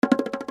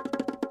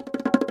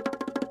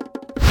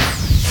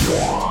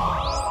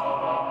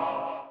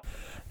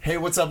Hey,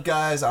 what's up,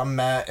 guys? I'm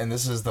Matt, and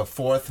this is the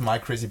fourth My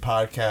Crazy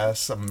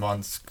Podcast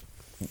amongst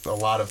a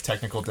lot of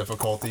technical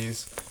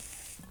difficulties.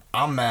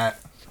 I'm Matt.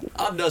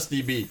 I'm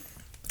Dusty B.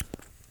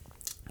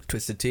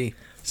 Twisted T.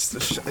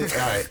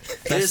 Alright.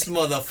 This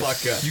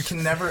motherfucker. You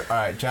can never...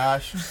 Alright,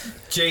 Josh.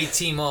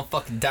 JT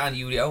motherfucking Don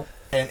yo.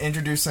 And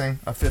introducing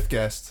a fifth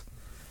guest.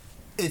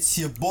 It's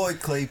your boy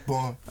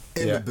Clayborn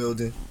in the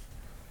building.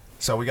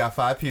 So we got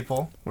 5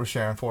 people. We're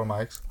sharing 4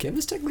 mics. Can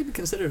this technically be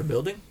considered a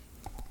building?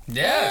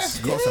 Yes.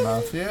 Close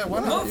enough. Yeah, why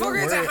not?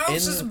 Motherfucker, it's a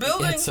house, it's a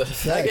building.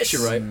 I guess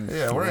you're right.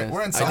 Yeah,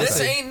 we're inside. This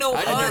ain't no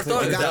I never hut.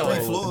 thought of it that way.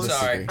 floors.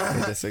 Sorry.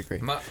 I disagree.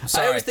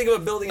 Sorry. I always think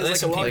of a building as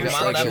Listen, like a people,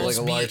 larger my structure. levels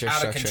like a be larger out of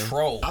structure.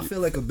 control. I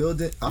feel like a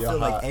building. I feel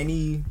like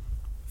any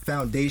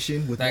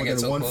foundation with That more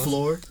gets than so one close.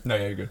 floor. No,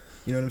 yeah, you're good.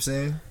 You know what I'm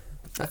saying?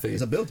 I feel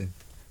It's you. a building.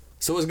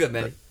 So what's good,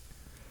 Matty?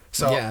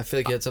 So, Yeah, I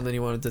feel like you had something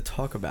you wanted to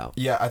talk about.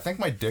 yeah, I think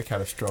my dick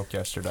had a stroke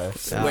yesterday.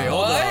 Wait,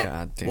 hold What? on.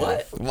 God damn.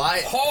 What?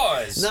 Why?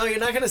 Pause. No, you're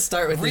not gonna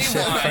start with this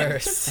shit Rewind.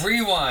 first.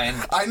 Rewind.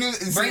 I knew...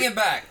 Bring it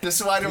back.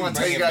 This is why I didn't want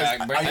to tell Bring you it guys...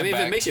 back, bring I mean, if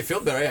back. it makes you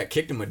feel better, I got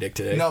kicked in my dick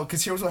today. No,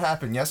 because here's what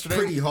happened. Yesterday...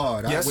 Pretty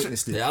hard. I Yesterday-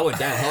 witnessed it. Yeah, I went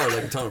down hard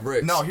like a ton of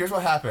bricks. No, here's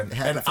what happened.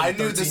 happened And for I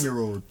the knew this...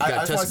 13-year-old. I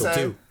Got just want to testicle,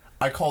 say... too.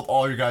 I called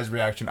all your guys'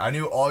 reaction. I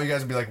knew all you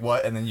guys would be like,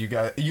 what? And then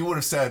you would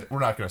have said, we're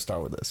not going to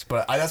start with this.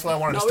 But that's why I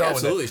wanted No, to we start with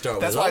absolutely it. start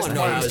with That's it. why I I want to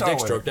know wanted how to his start dick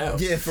with stroked it.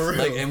 out. Yeah, for real.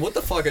 Like, and what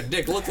the fuck a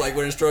dick looked like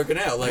when it's stroking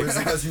out? Like, Was it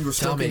because you were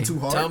Tell stroking me. too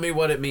hard? Tell me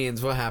what it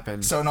means. What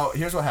happened? So, no,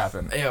 here's what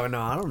happened. Yo, no,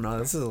 I don't know.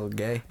 This is a little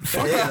gay.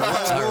 Yeah,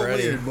 that's a little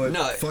Already. weird, but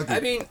no, fuck it. I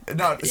mean,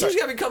 No, you so- just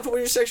gotta be comfortable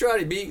with your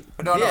sexuality, B.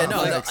 No, yeah,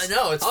 no, no, like-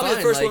 no, it's I'll fine. be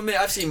the first like, one to admit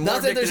I've seen more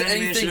not that dick there's than any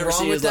man anything should ever wrong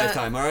see in with his that.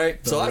 lifetime,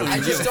 alright? So I don't I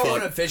give just a don't fuck.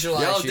 want to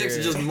visualize Y'all your... dicks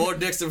are just more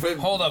dicks than...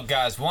 Hold up,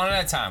 guys. One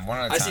at a time.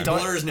 I see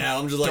blurs now.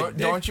 I'm just like,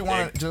 Don't you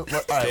want to...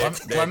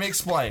 Let me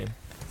explain.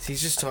 He's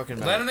just talking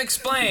about... Let him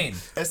explain.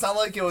 It's not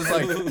like it was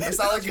like... It's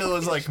not like it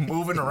was like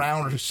moving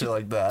around or shit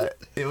like that.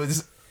 It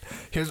was...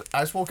 I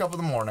just woke up in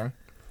the morning,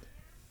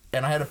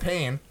 and I had a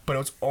pain, but it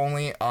was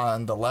only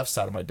on the left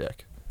side of my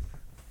dick.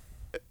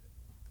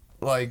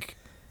 Like...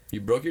 You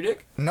broke your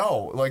dick?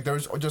 No, like there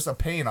was just a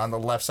pain on the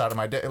left side of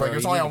my dick. Like Bro, it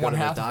was you only need on to go one to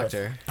the half of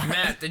it. doctor.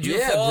 Matt, did you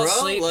Yeah, fall bro.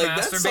 asleep Like,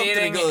 that's something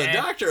to masturbating? go to the and-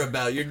 doctor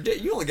about. Your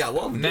dick, you only got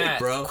one dick, Matt,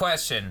 bro.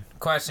 question.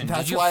 That's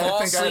Did you why I fall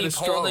think I had a asleep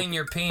stroke holding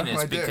your on penis?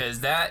 my dick. Because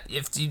that,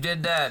 if you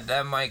did that,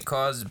 that might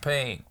cause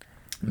pain.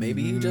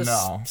 Maybe you just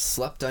No.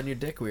 slept on your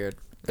dick weird.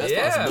 That's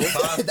Yeah,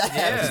 possible. That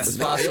happens.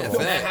 No, yeah, That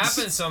facts.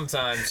 happens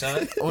sometimes,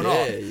 son. Oh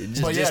no, Yeah,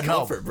 just but yeah, no.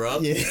 discomfort, bro.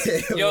 Yeah.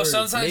 Yo, word.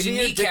 sometimes Maybe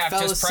your your dick kneecap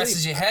fell just presses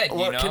asleep. your head,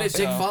 you know? Can a dick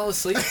so- fall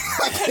asleep?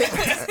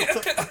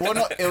 Well,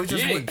 no, it was You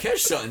just didn't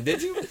catch something,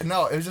 did you?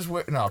 no, it was just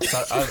weird. No, 'cause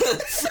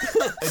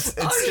it's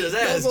I was just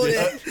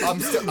asking. I'm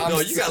still. No,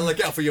 you gotta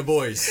look out for your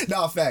boys.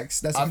 No,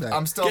 facts. That's a fact.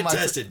 I'm still Get my.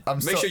 tested. I'm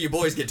Make still, sure your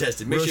boys get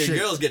tested. Make Real sure your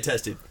shit. girls get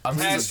tested. I'm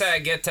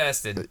Hashtag get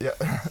tested. yeah.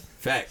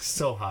 Facts.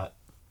 So hot.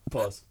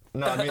 Pause.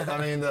 No, I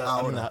mean don't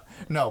know. that.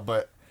 No,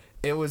 but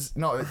it was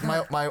no.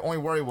 My only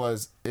worry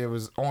was it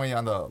was only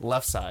on the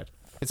left side.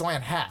 It's only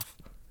on half.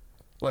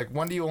 Like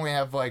when do you only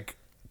have like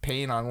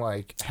pain on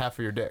like half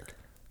of your dick?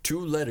 2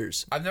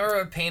 letters. I've never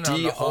had pain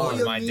on the DR. hole What in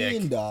do my you dick.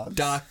 mean, dog?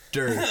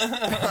 Doctor. Yo,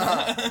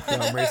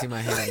 I'm raising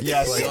my hand.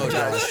 Yes, Yo,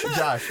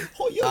 Josh.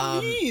 What you Um,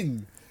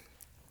 mean?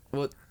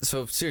 Well,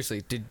 so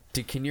seriously,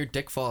 can your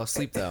dick fall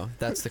asleep though?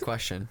 That's the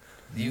question.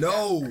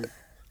 No.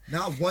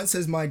 Not once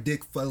has my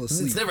dick fell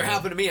asleep. It's never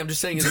happened to me. I'm just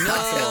saying it's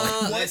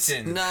possible.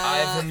 Listen, Nah.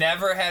 I've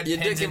never had Your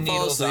pins dick and can fall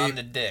needles asleep. on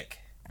the dick.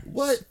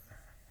 What?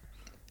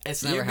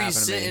 It's You never be happened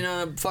to sitting me.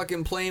 on a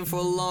fucking plane for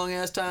a long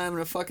ass time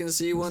and a fucking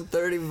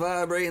C-130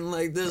 vibrating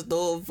like this the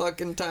whole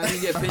fucking time.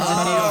 You get pins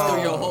and needles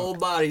through your whole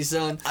body,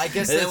 son. I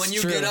guess and then that's when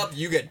you true. get up,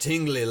 you get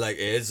tingly. Like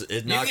it's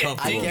not get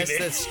comfortable. I guess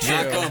that's true.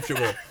 Not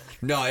comfortable.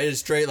 No, it is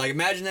straight. Like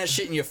imagine that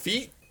shit in your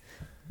feet,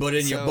 but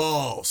in your So-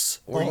 balls.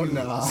 Oh,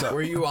 nah.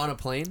 Were you on a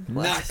plane?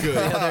 Not good.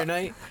 The other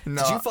night?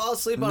 No. Did you fall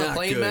asleep on a Not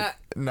plane, good. Matt?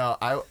 No,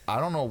 I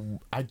don't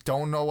know. I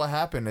don't know what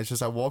happened. It's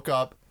just I woke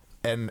up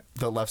and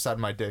the left side of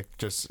my dick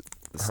just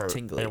hurt.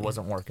 tingling. And it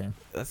wasn't working.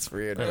 That's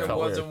weird. It It felt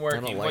wasn't weird. I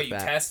working. don't What, like you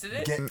that. tested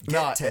it? Get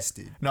No,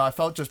 tested. No, I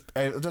felt it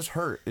just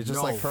hurt. It just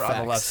No, like hurt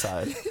on the left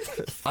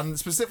facts. side.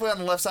 Specifically on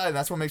the left side, and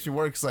that's what makes me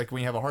work. Cause like when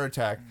you have a heart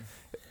attack,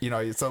 you know,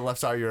 it's the left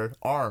side of your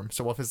arm.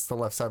 So what if it's the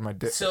left side of my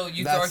dick? So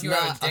you That's thought you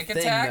had not a a dick thing,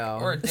 attack though.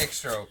 or a dick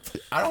stroke?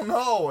 I don't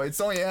know. It's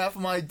only half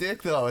of my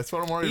dick though. That's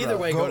what I'm worried Either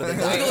about. way, go to the Wait,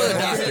 doctor. Go to the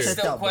doctor. is it Checked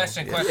still out, bro.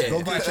 question? Yeah. Question. Go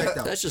get question. checked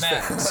out. That's just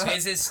facts. Matt,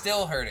 is it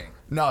still hurting?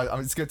 No, I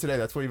mean, it's good today.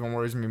 That's what even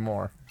worries me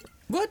more.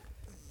 What?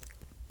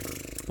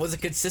 Was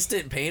it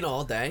consistent pain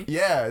all day?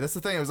 Yeah, that's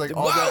the thing. It was like,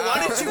 Wow,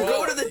 why didn't you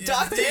go to the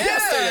doctor Yeah,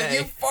 yesterday?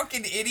 you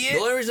fucking The idiot.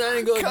 only reason I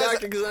didn't go to the 'Cause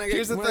doctor because I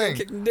here's the get thing.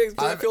 kicking dicks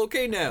because I I've- feel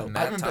okay now.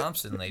 Matt haven't been-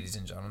 Thompson, ladies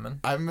and gentlemen.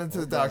 I haven't been to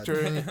the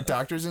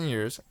doctors in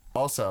years.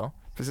 Also,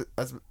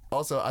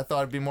 I thought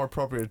it'd be more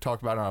appropriate to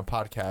talk about it on a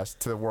podcast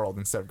to the world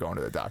instead of going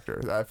to the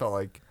doctor. I felt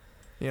like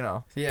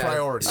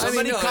priorities.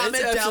 Somebody comment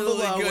it's down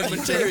absolutely below good what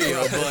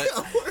material,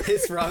 but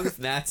is wrong with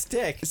Matt's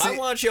dick. I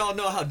want y'all to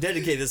know how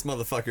dedicated this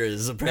motherfucker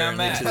is, apparently,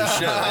 Matt. to the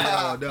show.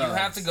 Oh, You no.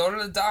 have to go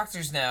to the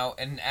doctors now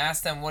and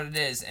ask them what it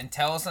is and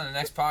tell us on the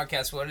next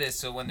podcast what it is.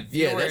 So when the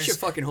Yeah, that's viewers your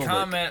fucking homework.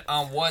 comment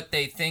on what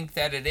they think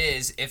that it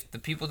is, if the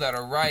people that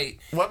are right,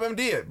 WebMD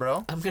it,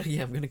 bro. I'm gonna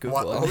Google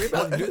What- it. Are we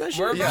about to do that shit?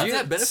 We're about Do you to-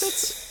 have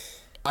benefits?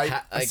 I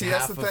see.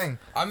 That's half the of- thing.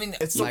 I mean,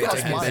 It still Like,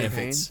 costs I have money.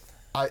 benefits.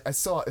 It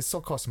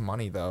still costs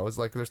money though. It's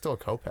like there's still a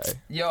copay.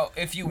 yo,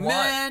 if you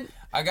Man. want,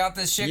 I got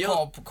this shit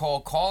Yo.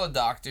 called Call a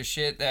Doctor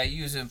shit that I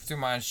use it through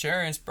my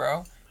insurance,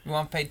 bro. You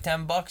want to pay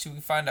 $10? You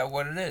can find out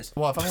what it is.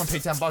 Well, if I want to pay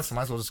 $10, I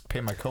might as well just pay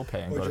my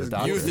copay and Or go to the just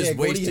doctor. use this- go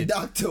to your wasted.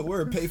 doctor.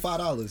 Word, pay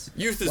 $5.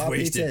 Youth is Why pay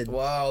wasted. 10?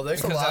 Wow,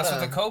 there's a Because lot that's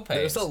of what the copay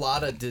there's is. a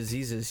lot of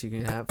diseases you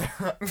can have.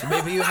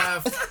 Maybe you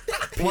have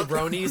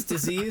Peyronie's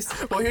disease.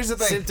 Well, here's the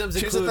thing. Symptoms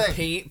Here's the include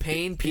thing.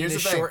 pain, Here's the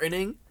penis thing.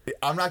 shortening.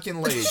 I'm not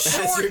getting laid.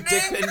 Has your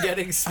dick been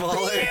getting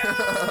smaller?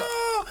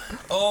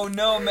 Oh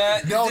no,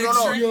 Matt. No. Your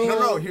dick's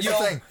shrinking. Here's Yo,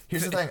 the thing.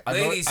 Here's the thing.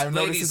 Ladies, I've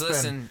noticed ladies, it's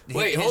listen.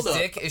 Wait, his hold up.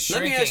 dick is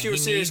Let me shrinking. ask you a He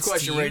serious needs to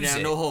question right use now,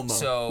 it. no homo.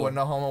 So What?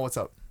 No homo. What's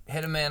up?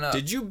 hit a man up.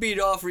 Did you beat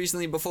off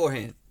recently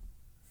beforehand?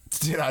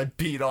 Did I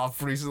beat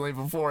off recently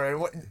before? And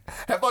what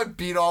have I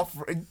beat off?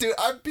 Dude,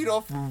 I beat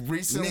off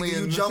recently. Nigga,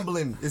 you and-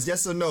 jumbling. It's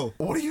yes or no.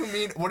 What do you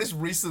mean? What does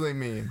recently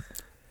mean?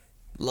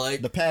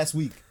 Like, The past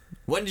week.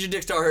 when did your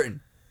dick start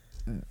hurting?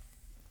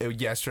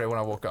 Yesterday when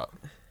I woke up.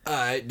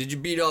 Alright, did you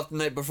beat off the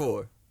night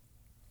before?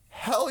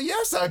 Hell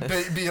yes, I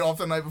beat off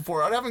the night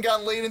before. I haven't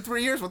gotten laid in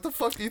 3 years. What the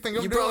fuck do you think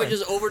I'm You doing? probably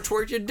just over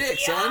twerked your dick,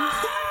 son.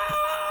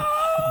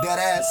 That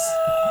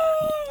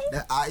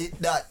ass.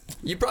 That.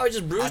 You probably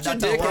just bruised I your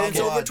thought dick that and it's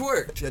was over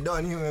God. twerked. You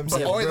don't hear what I'm But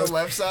saying, only bro. the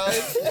left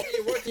side.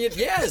 You're working it,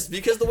 yes,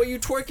 because the way you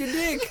twerk your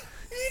dick.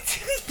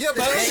 Yeah,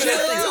 but I Shit,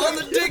 don't on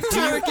the dick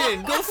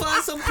twerking. Go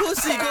find some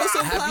pussy. Go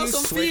plow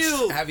some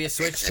field. Have you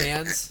switched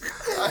hands?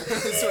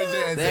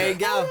 There There you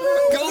go.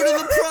 Go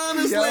to the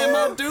promised land,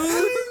 my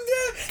dude.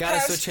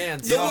 Gotta switch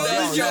hands. The world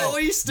is your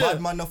oyster.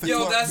 Bad man, nothing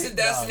Yo, twerk.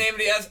 that's the name of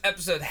the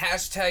episode.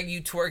 Hashtag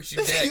you twerked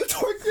your You dick.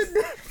 twerk your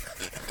dick.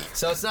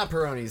 So it's not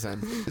Peroni's then.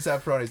 Is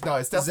that Peroni's? No,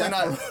 it's definitely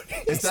not.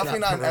 It's definitely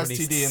not an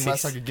Peroni's. STD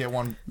unless I could get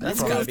one. from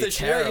gotta it. be The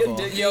shit out your terrible.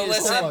 dick Yo, is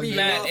listen, happy,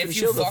 Matt, know, if and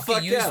you chill the fucking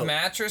fuck use out.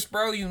 mattress,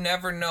 bro, you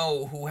never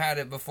know who had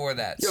it before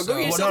that. Yo, so. go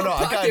get yourself no, a I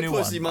got a pocket new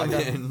pussy, one. my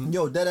I got- man.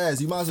 Yo, that ass.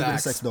 You might as well get a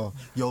Facts. sex doll.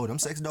 Yo, them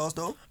sex dolls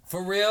though.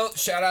 For real,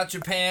 shout out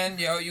Japan.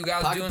 Yo, you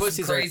guys Pocket doing some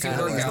pussies are crazy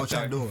kinda work That's out what y'all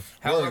there. doing.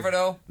 However, Word.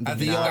 though, I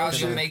think you VR guys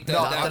should shit. make No,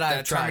 that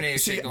I've tried. Terminator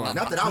See, shit go on.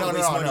 Not that I would No, waste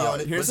no, money no.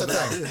 on it. Here's but the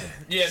that- thing.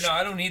 Yeah, no,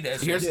 I don't need that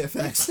shit. Yeah,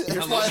 facts. I Here's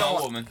love why I my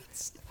don't. woman.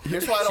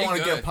 Here's why I don't She want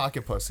to good. get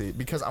pocket pussy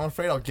because I'm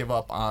afraid I'll give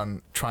up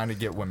on trying to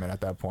get women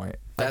at that point.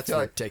 That's I feel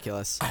like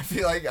ridiculous. I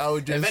feel like I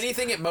would just. If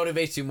anything, it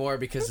motivates you more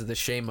because of the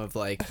shame of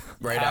like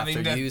right Having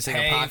after to using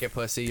pay. a pocket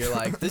pussy, you're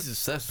like, this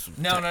is that's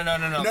No. no,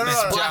 Miss no,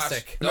 Josh,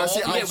 plastic. The No,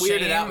 see, ultimate I get weirded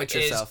shame out with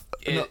yourself.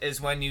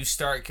 Is when you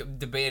start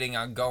debating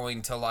on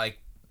going to like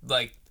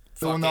Well,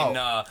 fucking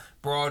no.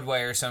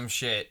 Broadway or some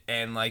shit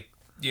and like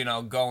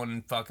going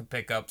and fucking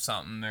pick up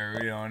something or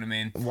you know what I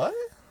mean. what?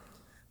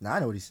 Nah, I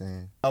know what he's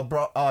saying. I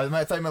thought you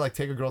meant like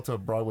take a girl to a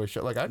Broadway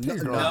show. Like I'd take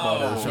a girl to a No,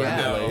 Broadway show. yeah,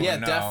 no, yeah,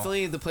 no.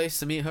 definitely the place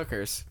to meet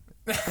hookers.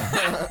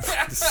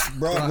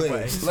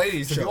 Broadway.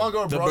 Ladies, if you want to go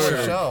to a The Broadway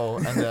Bird. show,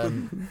 and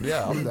then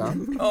yeah, I'm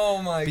down.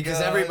 Oh my Because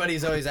god.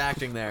 everybody's always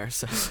acting there.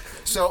 So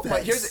So,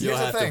 but here's You'll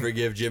the have to thing.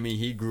 forgive Jimmy.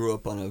 He grew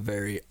up on a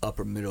very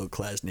upper middle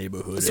class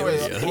neighborhood So wait,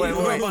 area.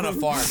 wait. on a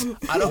farm.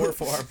 I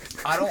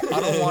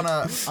don't want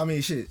to. I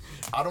mean, shit.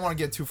 I don't want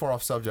to get too far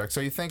off subject.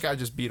 So you think I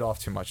just beat off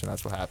too much, and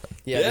that's what happened?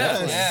 Yeah, Yes.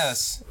 definitely.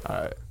 Yes. All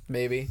right.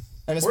 Maybe.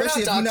 And We're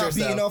especially if not you're not doctors,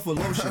 beating though. off with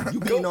lotion. You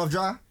beating off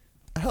dry?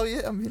 Hell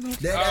yeah, I mean. That's what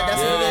it is.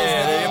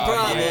 Yeah, there you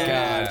problem.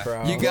 yeah. God,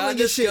 bro. You gotta Pulling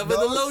your shit, discover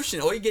the dog. lotion,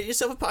 or you get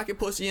yourself a pocket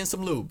pussy and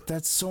some lube.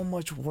 That's so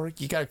much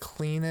work. You gotta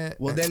clean it.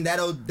 Well, then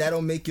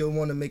that'll make you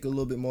want to make a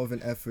little bit more of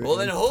an effort. Well,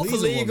 then and please a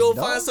hopefully you woman, go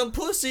dog. find some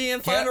pussy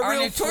and find Get a on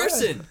real your Twitter.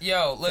 person.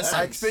 Yo, listen.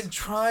 I've been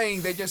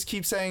trying. They just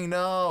keep saying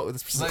no.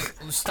 It's Like,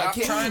 I stop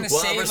can't- trying to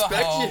Well, I save a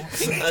respect hoe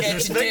you. and I get your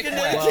respect dick your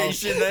wet.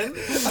 dedication, then.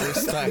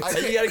 Respect.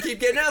 And you gotta keep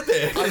getting out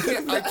there.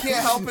 I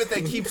can't help it.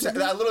 They keep saying.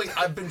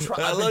 I've been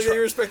trying. I love that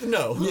you respect the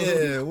no.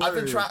 Yeah, I've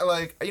been word.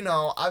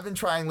 trying, I've been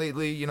trying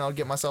lately,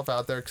 get myself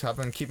out there because I've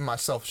been keeping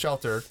myself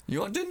sheltered.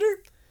 You on Tinder?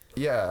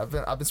 Yeah,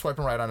 I've been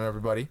swiping right on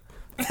everybody.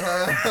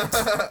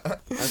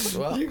 That's,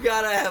 well, You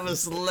gotta have a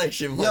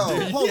selection, my Yo,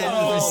 dude. You hold can't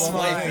on, just hold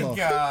on, swipe. hold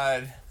My on.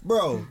 God.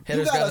 Bro, Hitters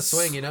you gotta got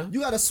swing, you know? You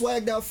got a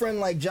swagged out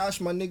friend like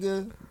Josh, my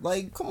nigga.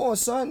 Like, come on,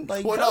 son.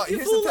 Like, Well, no, help your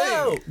here's the fool thing.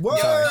 out. Word.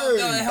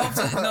 No, it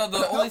helps. No,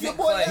 the only your thing.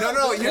 boy Clay, out.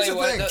 No, Clay, here's the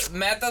what- thing.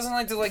 Matt doesn't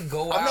like to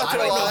go I'm out. not to,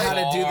 gonna like, lie. a I don't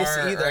know how to do this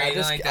bar or either. I anything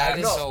just- like I that.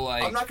 just- So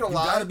like, I'm not gonna You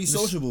lie. gotta be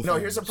sociable. No, fam.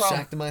 here's the problem.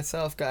 shack to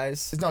myself,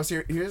 guys. No, see,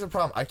 here's the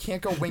problem. I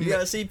can't go You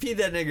gotta wingman. CP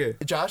that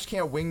nigga. Josh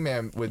can't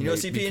wingman with You know me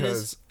what CP is?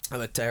 because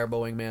I'm a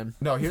terrible wingman.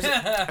 no,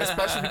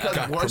 especially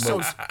because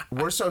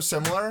we're so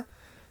similar.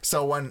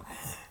 So when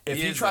if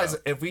He he is, tries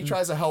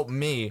though. to help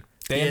me,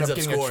 they He end ends up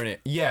up getting scoring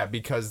it. Yeah,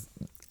 because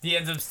He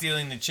ends up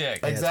stealing the chick.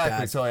 Exactly.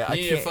 bad. So I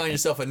You need to can't. find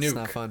yourself a It's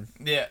not nuke. fun.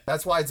 Yeah.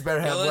 That's why it's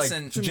better to Yo, have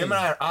listen, like Jim and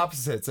I are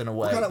opposites in a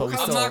way, kind of- but we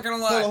what I'm still. not gonna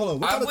lie. Hold on.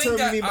 What kind of term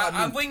you mean by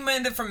I've nuke?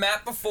 wingmanned it from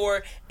Matt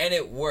before, and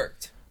it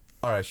worked.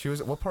 All right, she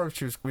was. What part of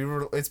she was? We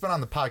were. It's been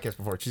on the podcast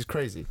before. She's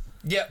crazy.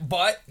 Yeah,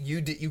 but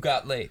you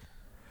got laid.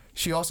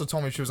 She also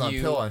told me she was on a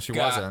You pill and she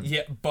got- wasn't.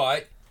 Yeah,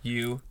 but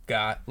you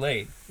got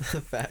laid.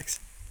 Facts.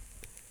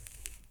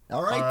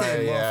 All right, All right,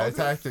 then, yeah,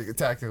 motherfucker.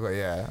 technically,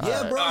 yeah. Yeah,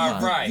 All right. bro.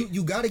 All right.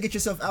 You got to get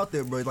yourself out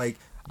there, bro. Like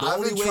the I've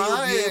only been way you'll be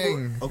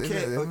trying. able.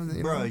 Okay,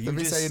 You bro. know, You let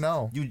me just say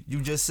no.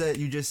 You just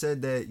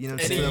said that. You know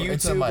what I'm Any saying?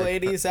 It's a YouTube mic.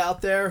 ladies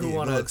out there who Yeah,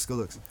 want good to?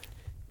 looks.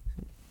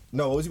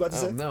 No, what was you about to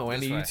say? No,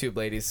 any This way. YouTube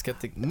ladies get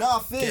the. Nah,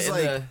 Get Fizz, in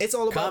like the it's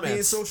all about being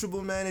comments.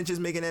 sociable, man, and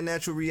just making that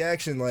natural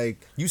reaction. Like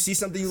you see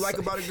something you like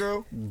about a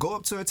girl, go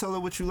up to her and tell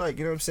her what you like.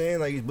 You know what I'm saying?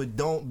 Like, but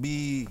don't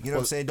be, you know what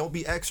I'm saying? Don't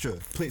be extra.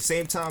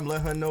 Same time,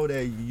 let her know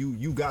that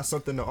you got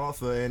something to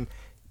offer, and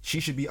she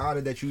should be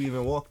honored that you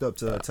even walked up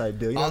to her type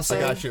deal. You know Also-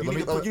 what I'm I saying? got you. You, Let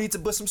need me- to you need to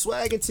put some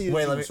swag into your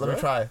Wait, juice, let me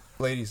bro. try,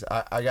 ladies.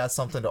 I got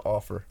something to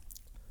offer.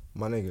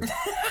 My nigga.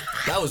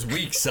 That was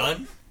weak,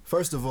 son.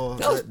 First of all,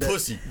 That was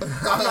pussy. I'm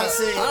not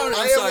saying. I'm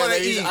I am sorry, what I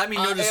ladies. eat. I mean,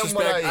 I no am what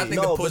disrespect. I I eat.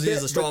 think the but pussy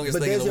is the strongest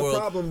but thing in there's the your world.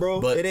 problem, bro.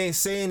 But It ain't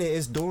saying it,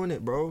 it's doing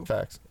it, bro.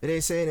 Facts. It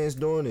ain't saying it, it's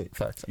doing it.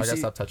 Facts. You I gotta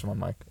see- stop touching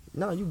my mic.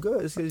 No, you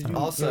good. It's 'cause you,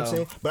 Also- you know what I'm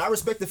saying? But I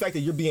respect the fact that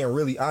you're being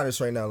really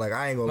honest right now. Like,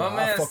 I ain't gonna My lie.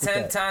 I man's fuck with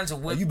 10 that. times of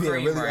Like, whipped you being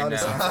cream really right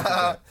honest. I now. fuck with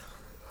that.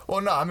 Well,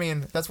 no, I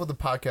mean that's what the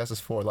podcast is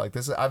for. Like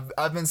this,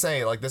 I've been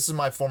saying like this is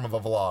my form of a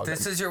vlog.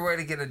 This is your way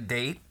to get a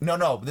date.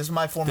 No, this is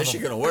my form this of.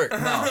 shit gonna work.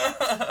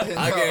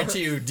 I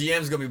guarantee you,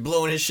 DM's gonna be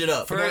blowing his shit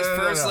up.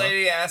 First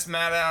lady asked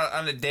Matt out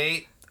on a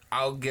date.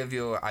 I'll give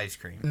you ice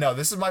cream. No,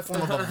 this is my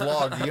form of a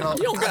vlog. You know,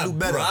 You don't gotta do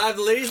better. bribe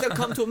the ladies; they'll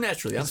come to him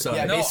naturally. I'm sorry.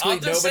 Yeah, No, basically I'm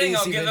just saying nobody's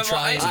I'll give even them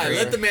trying. ice All right, cream.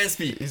 let the man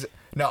speak.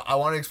 No, I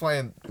want to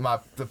explain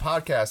the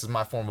podcast is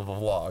my form of a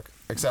vlog.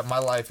 Except my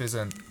life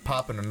isn't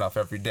popping enough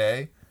every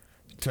day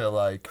to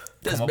like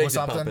This come up with makes it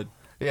something. poppin'.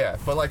 Yeah,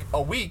 but like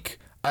a week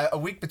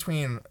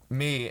between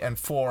me and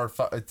 3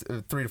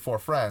 to 4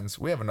 friends,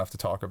 we have enough to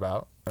talk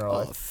about in our Oh,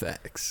 life.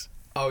 facts.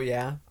 Oh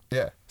yeah.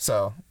 Yeah,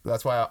 so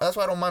that's why I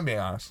don't mind being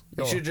honest.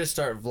 You should just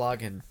start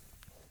vlogging.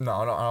 No,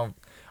 I don't.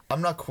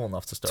 I'm not cool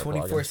enough to start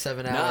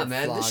 24/7 hour. Nah,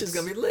 man, this vlogs. shit's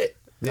gonna be lit.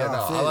 Yeah, Nah,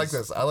 no, I Fizz. like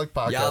this. I like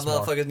podcasts Y'all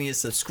more. motherfuckers need to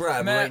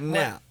subscribe Matt, right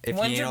now if you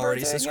when's ain't your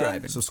already birthday again?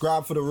 subscribing.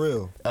 Subscribe for the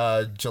real.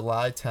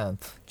 July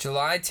 10th.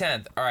 July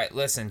 10th. All right,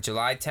 listen,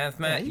 July 10th,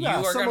 Matt. you you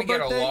got a are summer going to get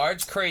a birthday?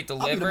 large crate I'll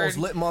be the delivered most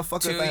lit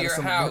motherfucker if I to had a your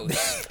summer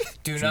house.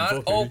 Do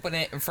not open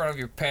it in front of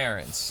your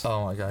parents.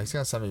 Oh my god, he's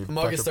gonna send me a I'm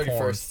bunch August of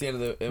porn. 31st, the end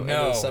of the, end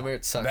No, of the summer.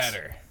 It sucks.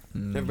 better.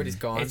 Everybody's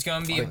gone. It's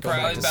going to be Like, going back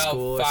probably to about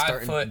school or 5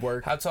 starting foot.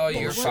 work. How tall are you?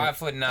 You're Bullshit.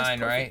 5'9",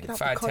 right? Get out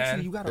the country,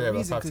 5'10"? You got Yeah, a about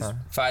reason 5'10".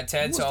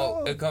 5'10", so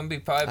dog? it's going to be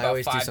probably I about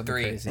always do something 5'3".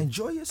 crazy.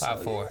 enjoy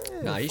yourself. 5'4".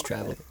 Yeah. Nah, he's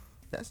traveling.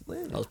 That's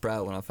lit. I was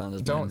proud when I found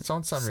this. Don't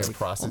send me a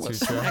prostitute,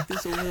 Jim.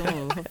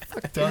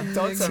 prostitute.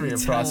 Don't send me a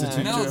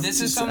prostitute, No, Jim. this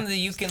is something that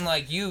you can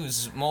like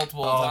use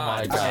multiple Oh my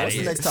times. God. Alright, what's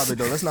the next topic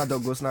though?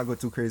 Let's not go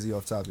too crazy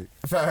off topic.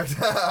 Fact.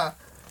 All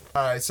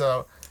right,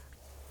 so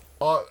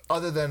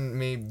other than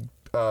me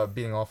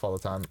beating off all the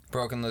time,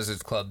 Broken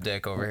Lizards Club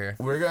dick over here.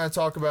 we're gonna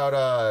talk about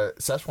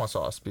Szechuan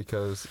sauce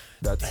because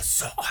that's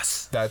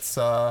Sauce. that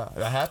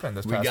happened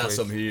this We past got week,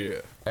 some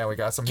here. and we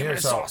got some Give me here.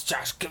 the So sauce,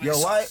 Josh. Give me Yo, the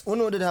why? sauce.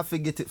 When did I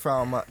forget to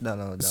find my?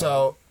 No.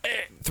 So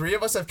 3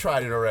 of us have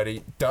tried it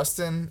already.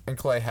 Dustin and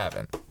Clay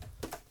haven't.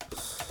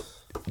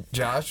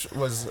 Josh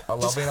was a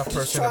lovely enough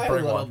person Try to a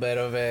bring little one. bit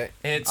of it.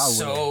 It's I will.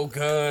 so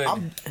good.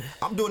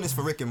 I'm doing this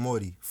for Rick and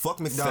Morty. Fuck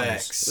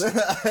McDonald's.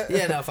 Facts.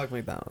 Yeah, no, fuck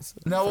McDonald's.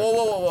 No,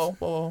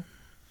 whoa.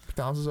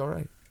 McDonald's is all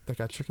right. They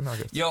got chicken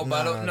nuggets. Yo,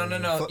 but Nah,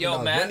 no. fuck Yo,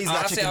 no. Matt, Wendy's got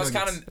honestly, chicken I was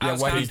kind nuggets. of, I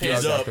was Wendy's kind of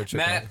does pissed. got good chicken.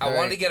 Matt, I All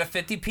wanted right. to get a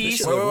 50 piece.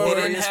 Shit, They we're didn't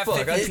boring as have fuck.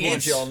 50 I just want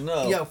piece. y'all to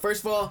know. Yo,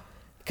 first of all,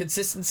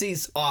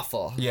 consistency's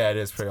awful. Yeah, it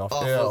is pretty awful.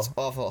 Awful. Ew. It's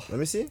awful. Let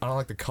me see. I don't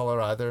like the color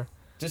either.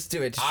 Just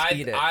do it. Just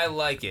eat it. I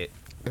like it.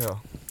 Ew.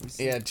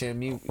 Yeah,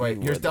 Jim, you. Wait,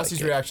 you here's would Dusty's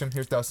like it. reaction.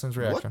 Here's Dustin's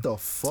reaction. What the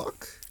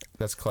fuck?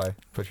 That's Clay.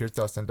 But here's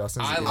Dustin.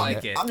 Dustin's I eating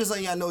like it. I'm just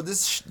letting y'all know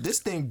this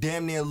thing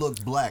damn near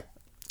looked black,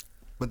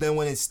 but then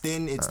when it's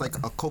thin, it's like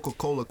a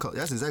Coca-Cola color.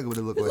 That's exactly what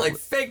it looked It's like. like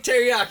fake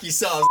teriyaki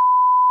sauce.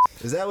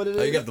 Is that what it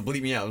is? Oh, you have to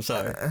bleep me out. I'm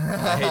sorry.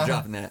 I hate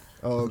dropping that.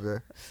 Oh,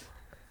 okay.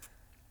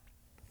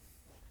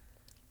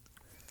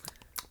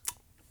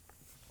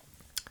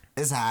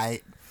 It's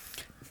high.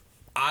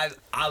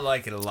 I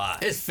like it a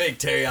lot. It's fake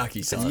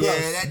teriyaki sauce. Yeah,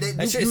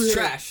 That you shit's hit it.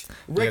 trash.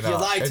 Rick, Yeah, you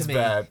no, lied it's to me.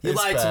 Bad. You It's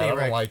lied bad. to me, I don't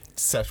Rick. like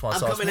Szechuan I'm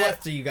sauce. coming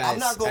after you guys. I'm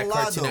not gonna at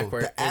lie Cartoon though,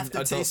 Network the and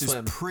Adult aftertaste is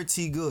Swim.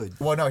 pretty good.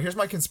 Well, no. Here's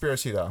my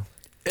conspiracy though.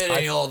 It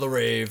ain't all the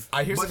rave.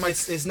 Here's But my.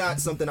 it's not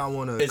something I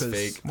wanna. It's 'cause-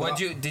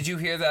 fake. Did you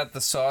hear that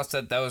the sauce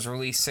that was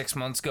released 6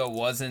 months ago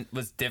was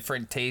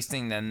different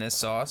tasting than this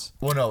sauce?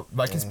 Well, no.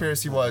 My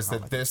conspiracy was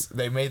that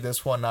they made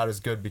this one not as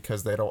good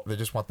because they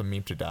just want the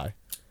meme to die.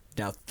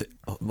 Now,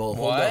 well, hold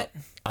What?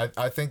 up.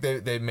 I think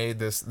they made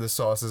this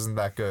sauce isn't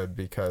that good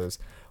because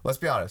let's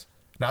be honest,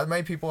 not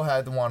many people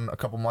had the one a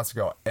couple months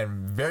ago,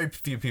 and very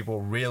few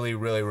people really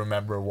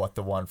remember what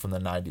the one from the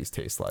 90s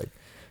tastes like.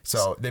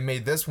 So they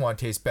made this one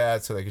taste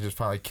bad so they could just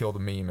finally kill the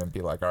meme and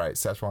be like, all right,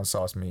 Szechuan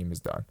sauce meme is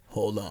done.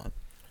 Hold on.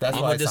 That's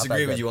I'm why gonna it's not that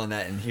disagree with good. you on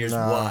that, and here's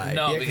Nah. why.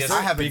 No, Yeah, because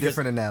I have a because-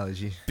 different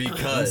analogy. Let's see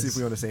Because if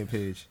we're on the same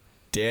page.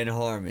 Dan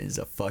Harmon's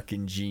a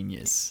fucking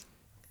genius,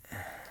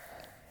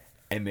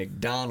 and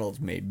McDonald's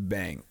made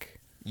bank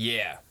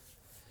yeah.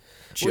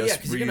 just Well, yeah,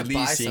 'cause you're gonna buy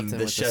releasing something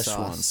the with the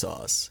Szechuan sauce.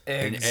 sauce,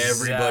 and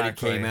everybody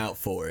Exactly. came out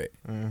for it.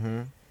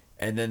 Mm-hmm.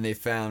 And then they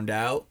found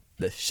out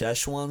the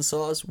Szechuan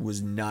sauce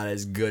was not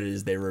as good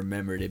as they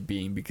remembered it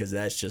being, because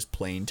that's just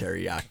plain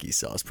teriyaki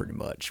sauce, pretty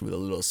much, with a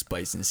little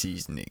spice and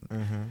seasoning.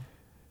 Mm-hmm.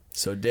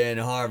 So Dan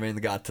Harmon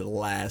got to the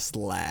last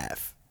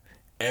laugh.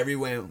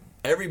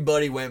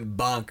 Everybody went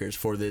bonkers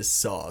for this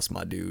sauce,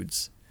 my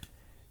dudes.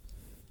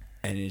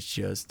 And it's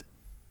just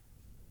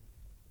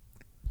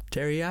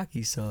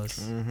teriyaki sauce.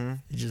 Mm-hmm.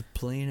 It's just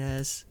plain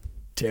ass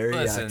teriyaki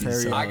Listen,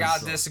 sauce. I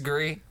gotta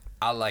disagree.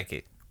 I like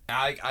it.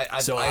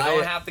 I So don't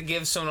I- have to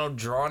give some no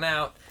drawn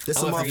out. This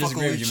I'm gonna motherfucker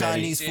disagree with eat you,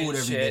 Chinese and food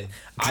every shit. day.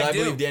 'Cause I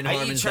do. believe Dan I eat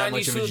Harmon's that Chinese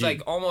much of a food G.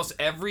 like almost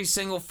every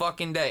single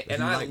fucking day,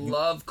 and I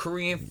love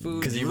Korean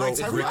food. Because he You wrote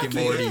like Rick and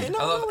teriyaki? Morty. Yeah, no,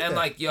 I love wrong with and that.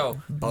 like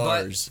yo,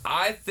 Bars. but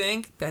I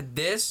think that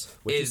this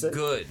What you is say?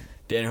 good.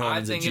 Dan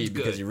Harmon's a think G it's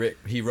because good.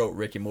 he wrote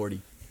Rick and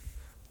Morty.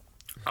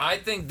 I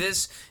think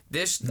this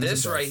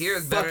right here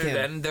is Fuck better him.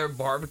 than their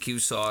barbecue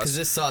sauce. Because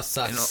this sauce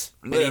sucks.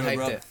 You know, And he Whatever, hyped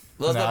bro. it.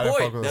 Well, Nah, that's I my didn't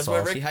fuck point. with That's the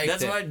why sauce. He hyped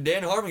That's it. why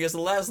Dan Harmon gets the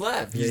last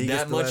laugh. He's he gets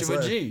that the much last of a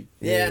laugh. G.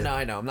 Yeah, no,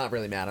 I know. I'm not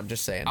really mad. I'm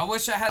just saying. I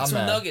wish I had I'm some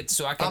mad. nuggets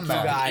so I could I'm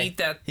mad. fucking eat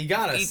that. He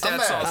got us. Eat that I'm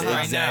mad. sauce right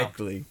now.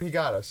 Exactly. He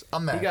got us.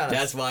 I'm mad. He got us.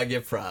 That's why I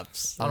give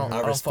props. I don't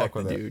respect fuck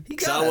with the it. dude. He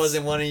Because got I us.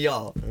 wasn't one of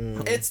y'all.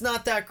 It's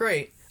not that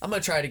great. I'm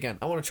gonna try it again.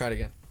 I want to try it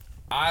again.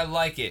 I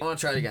like it. I want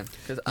to try it again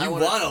because I You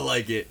want want to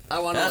like it. I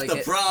wanna That's like the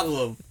it.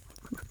 problem.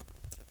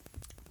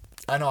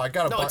 I know. I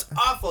got a No, bunch. it's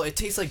awful. It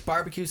tastes like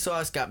barbecue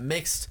sauce got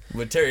mixed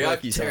With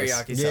teriyaki with sauce.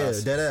 teriyaki Yeah,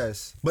 sauce. dead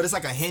ass. But it's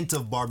like a hint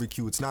of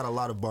barbecue. It's not a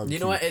lot of barbecue. You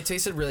know what? It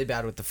tasted really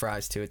bad with the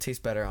fries too. It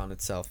tastes better on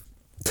itself.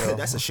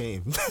 That's a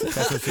shame.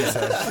 That's what she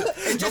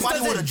said.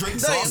 Nobody want to drink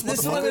sauce. This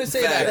is what I'm gonna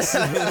say about it. This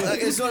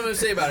is what I'm gonna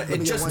say about it.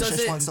 It just doesn't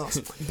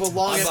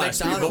belong I'm at buying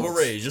Sweet Bubble McDonald's.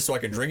 Rays just so I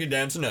can drink it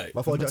down tonight.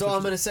 My fault, That's Josh. all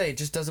I'm gonna say. It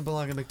just doesn't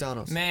belong at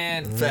McDonald's.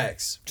 Man,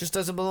 Facts. Just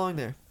doesn't belong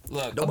there.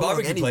 look. A belong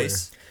barbecue anywhere.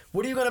 place.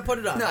 What are you gonna put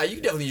it on? Nah, you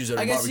can definitely use it at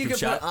a I guess barbecue you could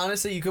shop. put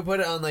honestly, you could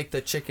put it on like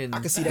the chicken. I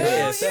can see that. Yeah, Hell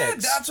yeah,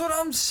 facts. that's what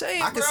I'm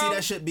saying, I can bro. see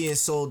that shit being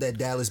sold at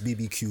Dallas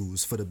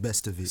BBQs for the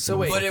best of it. So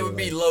wait. But it would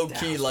be low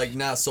key, like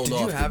not sold Did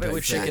off. you have it to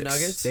with places. chicken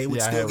nuggets? They would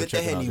Yeah, I had still it get with the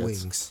chicken Henny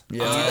nuggets. wings. You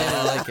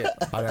didn't like it.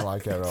 I didn't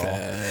like it at all.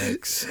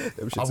 Facts.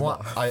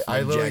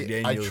 I literally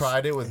Jack I Daniels.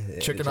 tried it with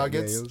chicken Jack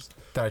nuggets. Daniels.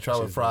 Then I tried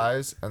it with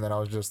fries, and then I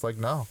was just like,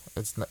 no,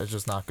 it's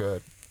just not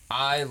good.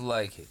 I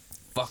like it.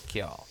 Fuck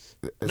y'all.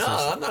 It's No,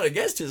 just- I'm not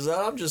against it. son.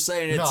 I'm just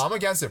saying it's no, I'm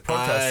against it.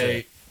 Protest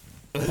it.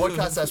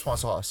 Boycott Szechuan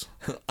sauce.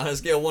 on a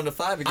scale of 1 to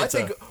 5. It I gets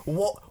think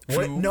what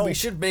no we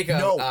should make a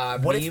no,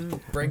 what meme.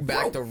 if- Bring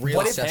back the real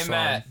what if- Hey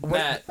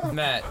Szechuan.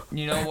 Matt,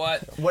 you know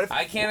what? What if-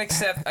 I can't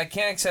accept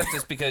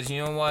this because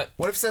you know what?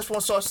 what if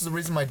Szechuan sauce is the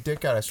reason my dick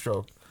got a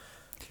stroke?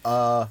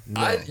 I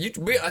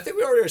think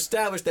we already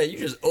established that you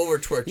just over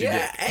twerked your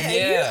Yeah, dick.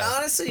 hey, Yeah. you,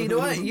 honestly, you know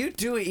what? You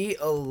do eat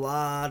a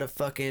lot of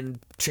fucking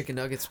chicken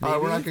nuggets, All maybe.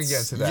 right, we're not gonna get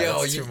into that. Yo,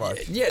 That's you, too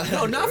much. yeah,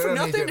 no, not We for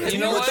don't need nothing. to- Have You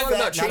you know ever what? thought about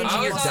Fat, not changing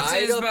I your was diet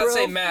just up, about to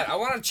say, bro? Matt, I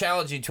want to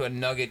challenge you to a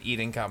nugget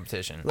eating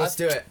competition. Let's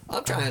do it.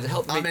 I'm trying to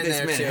help I'm make in this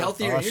there, man too.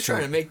 healthier. Oh, You're sure.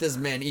 trying to make this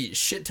man eat a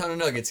shit ton of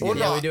nuggets Well,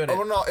 again. no, we doing it.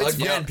 oh, no, it's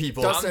Again, fine.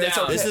 people. Dustin, I'm it's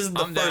down. okay. This is the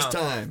I'm first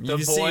down. time. The You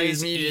can see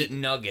boys me eat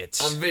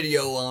nuggets. on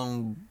video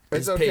on It's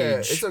his okay.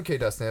 page. It's okay,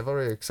 Dustin. I've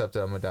already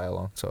accepted I'm gonna die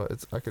alone, so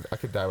I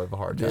could die with a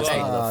heart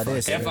attack. Look,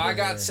 this if I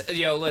got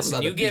yo, listen,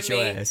 about you to give beat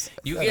your me ass.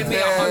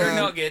 100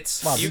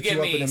 nuggets, I'll you beat give you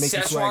up me and then make you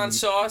Szechuan swaggy.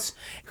 sauce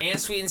and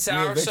sweet and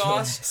sour beat your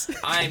sauce,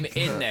 I'm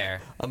in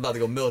there. I'm about to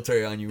go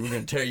military on you. We're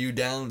gonna tear you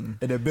down.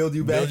 and then build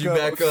you Build back you up.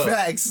 back up.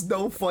 Facts,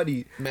 no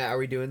funny. Matt, are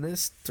we doing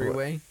this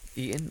three-way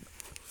eating?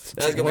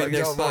 That's gonna be the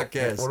Yo, next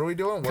podcast. What are we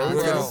doing? Con-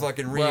 We're gonna Bro,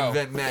 fucking bro.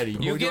 reinvent Maddie.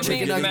 You give me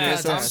chicken nuggets Matt,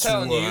 with I'm some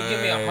telling you, you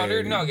give me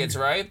 100 swag. nuggets,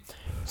 right?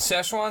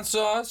 Szechuan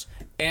sauce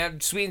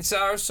and sweet and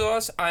sour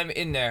sauce, I'm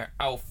in there.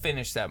 I'll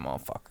finish that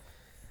motherfucker.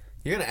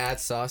 You're gonna add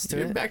sauce to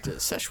You're it. back to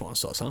Szechuan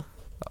sauce, huh?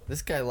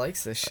 This guy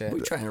likes this shit. We're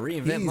trying to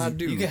reinvent my He's-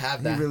 dude. You can have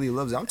He that. really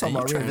loves it. I'm talking You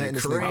about trying to reinventing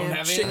this cram I'm nigga.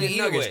 having chicken to eat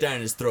nuggets it.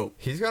 down his throat.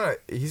 He's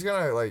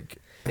gonna like.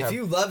 If have-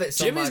 you love it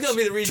so Jimmy's much, gonna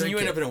be the reason drink you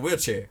end it. up in a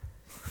wheelchair.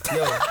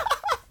 Yo,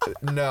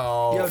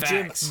 no. yo,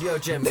 Facts.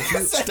 Jim, if you,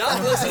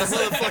 Stop listening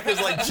to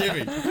motherfuckers like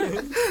Jimmy.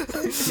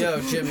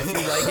 Jim, if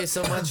you like it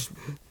so much,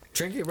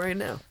 drink it right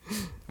now.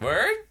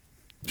 Word?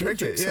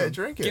 drink it. Yeah,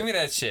 drink it. Give me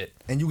that shit.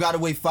 And you gotta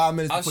wait 5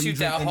 minutes I'll before you shoot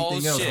drink that whole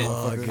anything else. shit.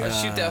 motherfucker.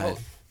 I'll shoot that whole.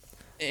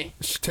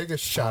 Take a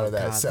shot of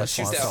that God, Szechuan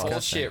Shoot that sauce. whole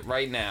shit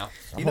right now.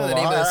 You know the Hold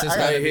name on, of this is I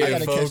gotta gotta be. hear I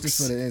gotta catch folks. this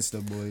for the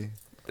Insta, boy.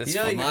 That's You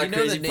know, fine. My you know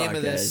crazy the name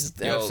of this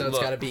podcast. Yo, episode's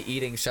look. got to be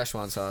eating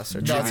Szechuan sauce or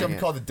No, it's drinking something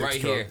it. called the dick right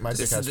stroke. here. My dick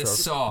This has is the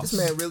stroke. This sauce.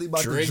 man really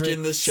about to Drinking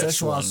drink the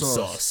Szechuan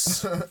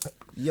sauce.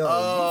 Yo,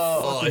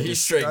 Oh, fucking he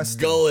straight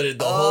disgusting. gulleted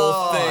the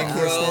whole thing, I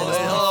bro. can't stand this.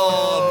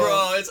 Oh,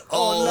 bro, it's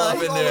all up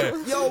in there.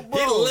 Yo, bro,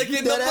 He's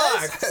licking the dead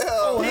ass? box.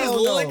 Oh, He's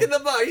hell no. licking the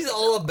box. He's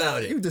all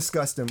about You it.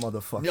 disgusting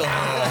motherfucker.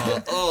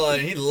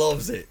 And he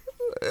loves it.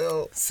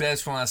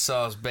 Szechuan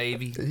sauce,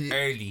 baby.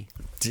 Early.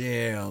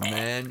 Damn,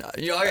 man.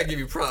 I gotta give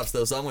you props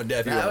though, so I'm gonna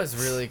dap you That up. was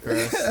really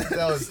gross.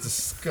 That was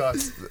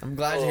disgusting. I'm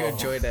glad you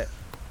enjoyed it.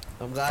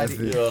 I'm glad.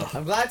 Yeah.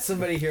 I'm glad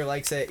somebody here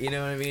likes it. You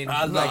know what I mean?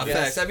 I Nah, love it.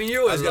 facts. I mean,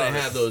 you're always I gonna love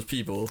it. have those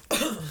people.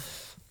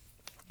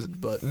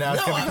 But Now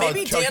it's No, gonna be called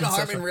maybe Chuck Dan and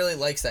Harmon Szechuan. really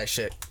likes that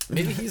shit.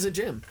 Maybe he's a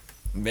Jim.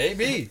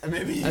 maybe. I think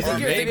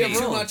you're maybe. thinking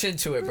too much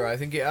into it, bro. I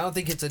don't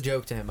think it's a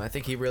joke to him. I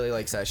think he really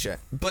likes that shit.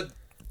 But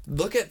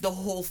look at the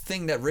whole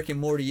thing that Rick and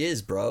Morty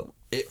is, bro.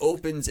 It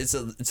opens. It's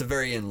a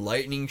very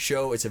enlightening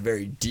show. It's a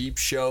very deep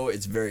show.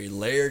 It's a very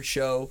layered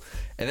show,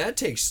 and that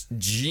takes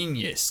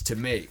genius to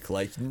make.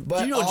 Like,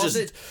 But you don't all just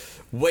it-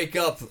 wake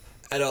up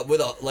with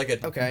a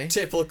Okay.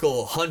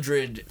 typical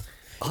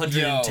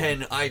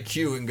 110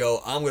 IQ and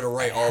go, I'm gonna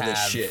write all this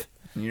have shit.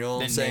 You know what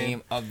The I'm saying?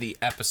 name of the You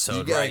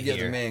episode gotta right give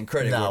here. the man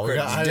credit No, where we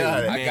credit's got- due. I got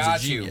it. The I man's got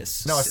a you.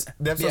 genius. No,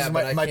 the episode's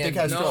my dick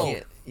has no.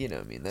 stroke. You know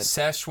what I mean? That's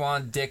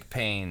Szechuan dick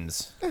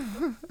pains.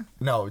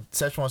 No,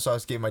 Szechuan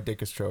sauce gave my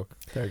dick a stroke.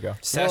 There you go. You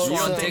Szechuan don't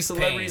so- think dick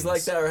celebrities pains.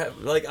 like that are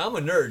like, I'm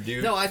a nerd,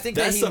 dude. No, I think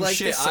that's that he some liked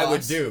shit the I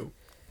would sauce. do.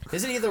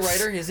 Isn't he the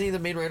writer? Isn't he the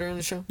main writer on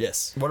the show?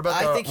 Yes. What about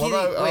I think what he.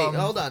 about, Wait,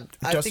 hold on.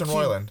 I Justin think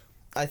he- Roiland?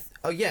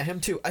 Oh yeah, him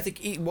too. I think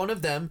one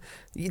of them.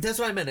 That's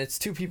what I meant. It's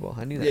two people.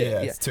 I knew that.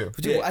 Yeah, it's two.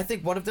 Dude, Yeah. I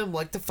think one of them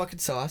liked the fucking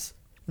sauce,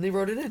 and they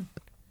wrote it in.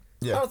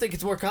 Yeah. I don't think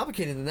it's more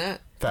complicated than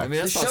that. Facts. I mean, The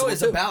that's show possible is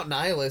too. about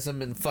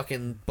nihilism and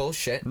fucking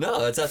bullshit. No,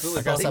 that's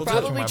absolutely I gotta They possible stop too.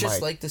 touching probably my just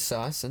mic. like the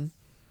sauce, and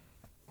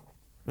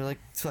they're like,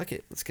 "Fuck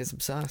it, let's get some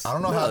sauce." I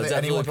don't know No, how it's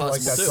anyone definitely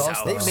could like that possible too.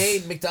 sauce. They though.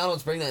 made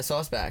McDonald's bring that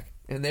sauce back,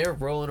 and they're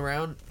rolling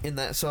around in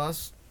that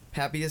sauce,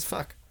 happy as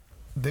fuck.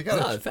 They got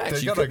No, a, in fact, they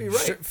you got could a be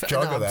right.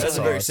 jug No, of that That's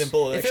a very sauce.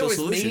 simple If it actual was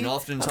solution. me,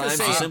 Oftentimes, I'm the just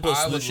saying, simplest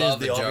I would solution is love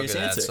the a jug of obvious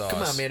that answer. sauce.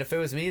 Come on, man. If it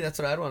was me, that's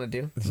what I'd want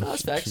to do. No,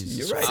 it's facts.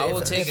 You're right. I will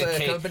If take a a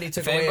case. company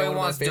took If away anybody one of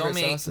my wants to favorite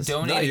donate, sauces.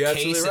 No, donate you're a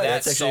absolutely case right. of that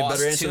That's actually a better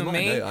sauce answer to than mine.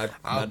 me, I'm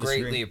I'll not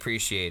greatly disagreeing.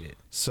 appreciate it.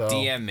 So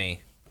DM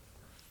me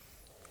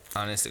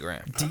on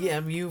Instagram.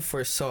 DM you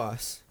for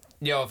sauce.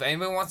 Yo, if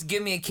anybody wants to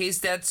give me a case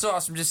of that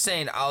sauce, I'm just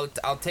saying I'll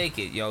take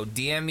it. Yo,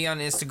 DM me on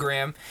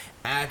Instagram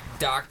at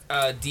dr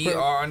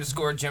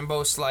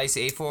Jimbo Slice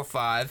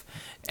 845,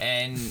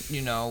 and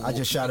you know I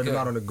just shouted him okay.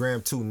 out on the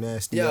gram too,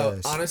 nasty Yo,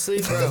 ass.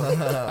 honestly, bro,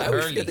 I always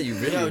Early. forget that you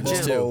really Yo, read this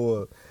Jim. too.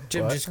 So,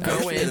 Jim, What? just I go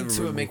actually never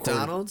into a recorded.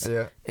 McDonald's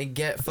Yeah. and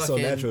get so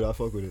fucking natural, I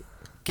fuck with it.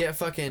 get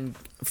fucking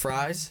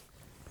fries,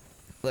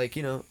 like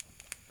a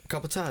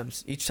couple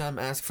times. Each time,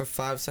 ask for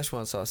 5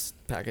 Szechuan sauce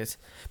packets.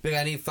 Big,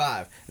 I need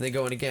 5, and then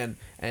go in again.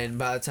 And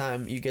by the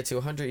time you get to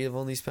 100, you've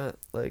only spent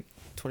like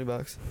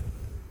 $20,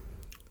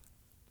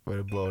 way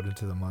to blow it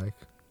into the mic.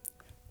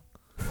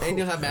 and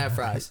you'll have mad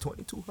fries.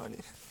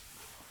 2200.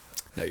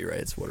 No, you're right.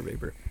 It's water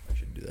vapor. I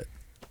shouldn't do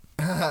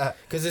that.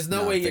 Because there's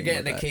no Nah, way I'm you're thinking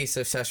getting a about that. case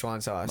of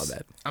Szechuan sauce. My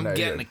bad. I'm No, you're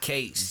getting good. a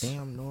case.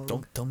 Damn, no.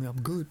 Don't tell me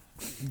I'm good.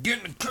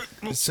 Getting a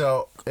case.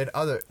 So in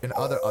other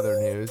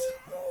news,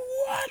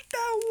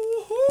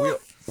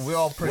 we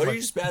all pretty What are much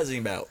you spazzing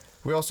about?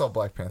 we all saw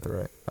Black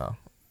Panther, right?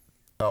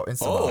 Oh,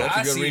 Instant. Oh, that's a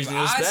I good see, reason to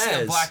I see a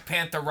spaz. Black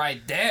Panther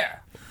right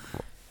there.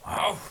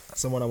 Oh,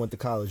 Someone I went to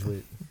college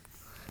with.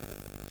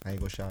 I ain't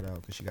gonna shout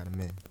out because she got a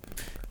man.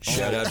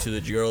 Shout out to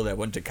the girl that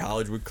went to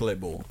college with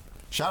Clayboy.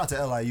 Shout out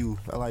to LIU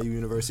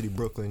University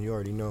Brooklyn. You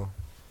already know.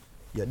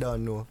 You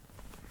done know.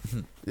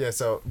 Yeah,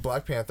 so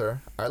Black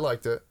Panther, I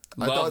liked it.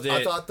 Loved I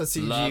it. thought the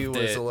CG Loved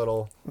was it. a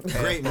little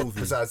Great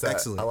movie. Besides that,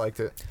 Excellent. I liked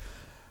it.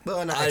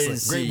 But not I didn't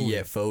excellent. Great see it movie.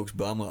 yet, folks,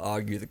 but I'm gonna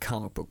argue the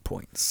comic book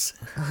points.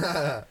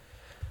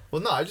 Well,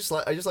 no, I just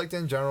liked it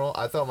in general.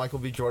 I thought Michael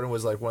B. Jordan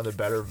was like one of the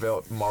better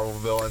Marvel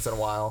villains in a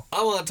while.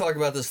 I want to talk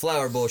about this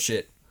flower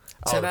bullshit.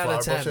 10 the out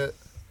of flower 10. bullshit.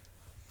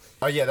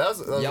 Oh yeah, that was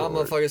Y'all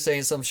motherfuckers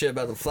saying some shit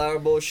about the flower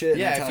bullshit. and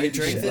Yeah, that's if how you do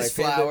drink shit. this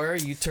Black Panther. flower,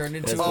 you turn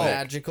into That's a whack.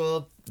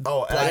 magical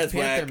Oh, and Black That's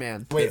Panther whack.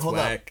 man. wait, It's hold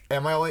whack. up.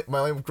 And my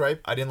only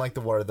gripe, I didn't like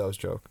the "What are those"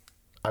 joke.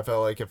 I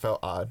felt like it felt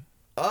odd.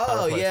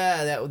 Oh place.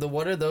 yeah, the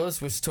what are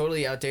those was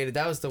totally outdated.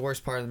 That was the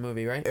worst part of the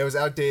movie, right? It was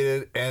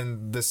outdated,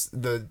 and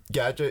the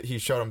gadget he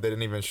showed him, they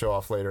didn't even show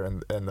off later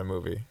in the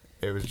movie.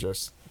 It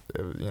was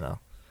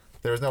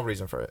there was no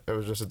reason for it. It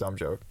was just a dumb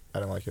joke. I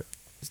didn't like it.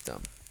 It's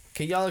dumb.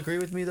 Can y'all agree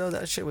with me though?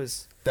 That shit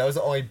was. That was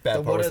the only bad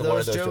The part. "What Was are the "What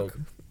are those" those" joke? joke.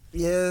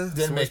 Yeah.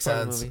 Didn't make worst part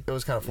of the sense. movie. It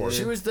was kind of forced.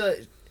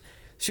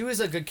 She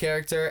was a good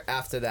character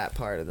after that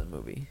part of the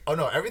movie. Oh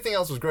no, everything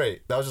else was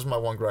great. That was just my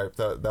one gripe.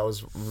 That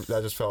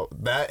just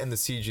felt that and the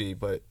CG,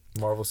 but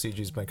Marvel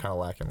CG's been kind of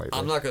lacking lately.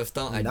 I'm not gonna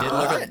stunt. I Nah, did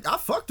look at. I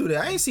fucked with it.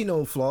 I ain't see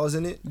no flaws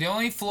in it. the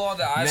only flaw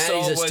that I Maddie's saw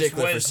a was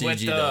stickler for with CG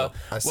the though.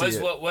 I see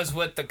it. was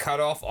with the cut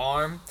off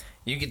arm.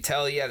 You could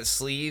tell he had a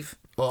sleeve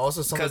Well,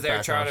 also some because of the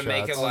they're trying to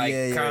background make it shots. like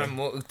yeah, yeah. kind of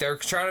move. They're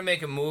trying to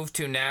make it move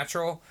too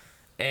natural,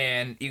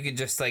 and you could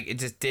just like it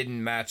just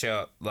didn't match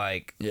up.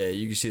 Like Yeah,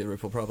 you can see the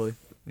ripple probably.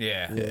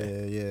 yeah.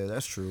 Yeah,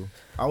 that's true.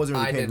 I wasn't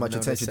really I paying didn't much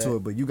notice attention to it.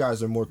 it, but you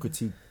guys are more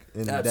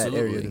in that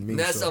area than me. And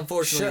that's so.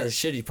 unfortunately the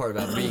shitty part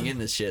about being in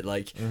this shit.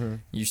 Like,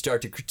 you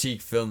start to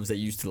critique films that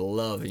you used to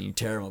love, and you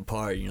tear them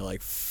apart, and you're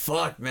like,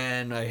 "Fuck,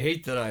 man, I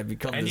hate that I've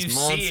become And this you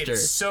monster." see it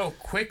so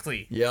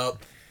quickly. Yep.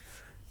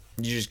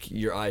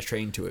 Your eyes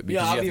trained to it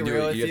because I'll you be have to do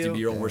real it. with You have to you. be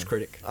your own worst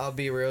critic. I'll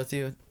be real with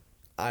you.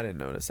 I didn't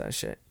notice that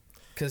shit.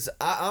 Cause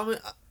I'm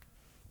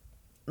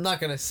not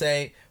gonna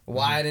say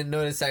why I didn't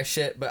notice that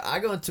shit, but I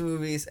go into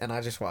movies and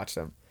I just watch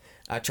them.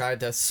 I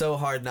tried so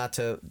hard not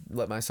to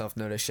let myself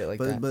notice shit like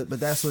that. But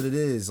that's what it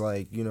is,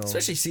 like, you know.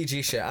 Especially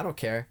CG shit. I don't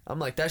care. I'm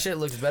like, that shit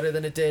looks better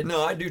than it did.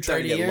 No, I do try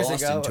to 30 get years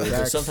lost ago. into it,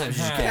 but sometimes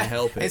you just can't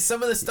help And it.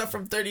 some of the stuff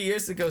from 30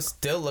 years ago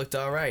still looked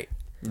all right.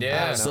 Yeah. I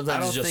don't know. I Sometimes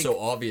don't it's just think- so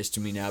obvious to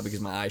me now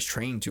because my eyes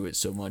trained to it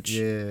so much.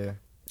 Yeah. I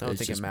don't It's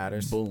think it just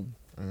matters. Boom.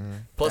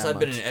 Plus, That I've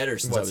been much. an editor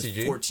since What, I was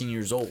CG? 14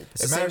 years old.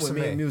 It's the It same matters with to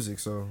me me. in music,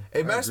 so. It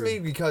I matters to agree.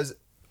 me because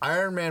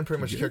Iron Man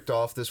pretty much kicked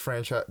off this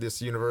franchise, this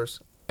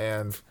universe,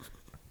 and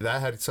that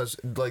had such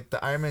like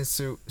the Iron Man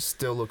suit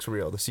still looks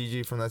real. The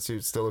CG from that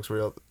suit still looks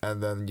real,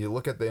 and then you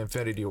look at the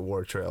Infinity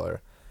War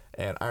trailer,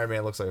 and Iron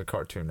Man looks like a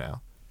cartoon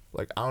now.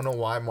 Like, I don't know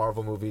why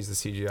Marvel movies the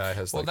CGI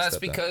has. Well, like, that's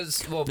stepped up. because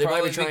They might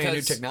probably be trying because a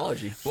new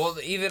technology. Well,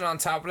 even on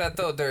top of that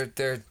though,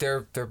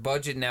 their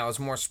budget now is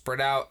more spread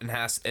out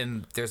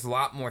and there's a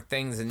lot more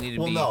things that need to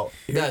Well, be. no.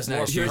 That's more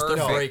not. Here's the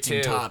perfect,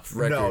 breaking too. top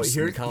records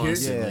here's-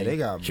 constantly. Yeah, they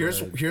got.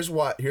 Here's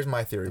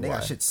my theory. They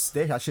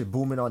why. got shit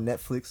booming on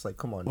Netflix. Like,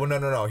 come on. Well,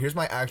 no. Here's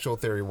my actual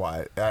theory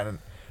why. And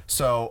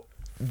so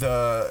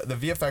the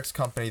VFX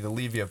company, the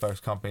lead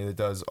VFX company that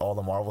does all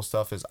the Marvel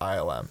stuff is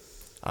ILM.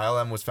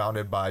 ILM was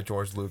founded by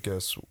George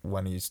Lucas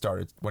when he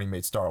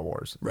made Star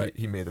Wars. Right.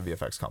 He made the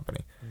VFX company.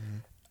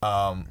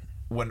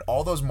 When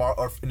all those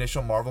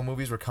initial Marvel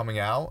movies were coming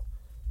out,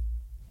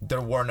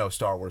 there were no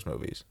Star Wars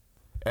movies.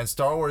 And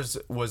Star Wars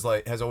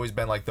has always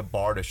been like the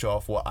bar to show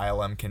off what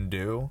ILM can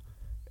do,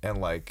 and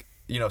like,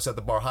 you know, set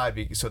the bar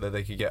high so that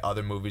they could get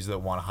other movies that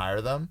want to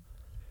hire them.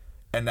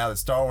 And now that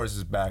Star Wars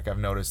is back, I've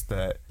noticed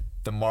that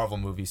the Marvel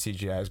movie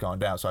CGI has gone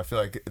down. So I feel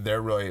like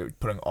they're really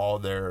putting all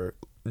their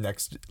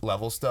next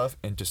level stuff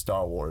into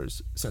Star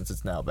Wars since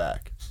it's now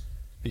back.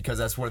 Because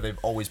that's where they've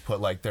always put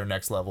like their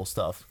next level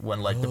stuff.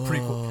 When like the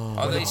prequel.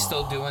 Are they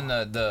still doing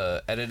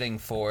the editing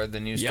for the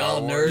new Star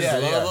Y'all Wars? nerds Yeah,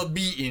 love yeah. a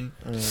beating.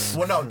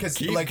 Well, no, because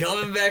Keep like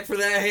coming back for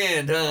that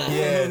hand, huh?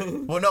 yeah.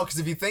 Well, no, because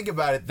if you think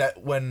about it,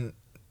 that when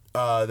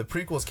the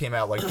prequels came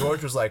out, like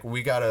George was like,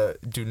 we gotta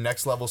do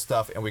next level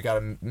stuff and we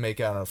gotta make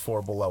it on an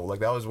affordable level.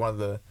 Like that was one of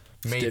the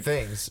main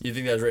things. You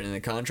think that was written in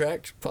the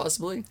contract,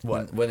 possibly?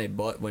 What? When they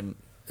bought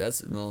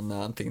that's no,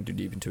 I'm thinking too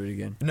deep into it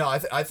again. No,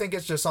 I think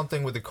it's just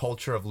something with the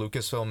culture of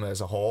Lucasfilm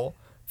as a whole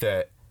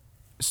that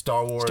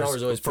Star Wars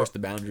always pushed the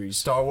boundaries.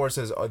 Star Wars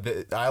has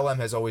the ILM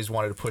has always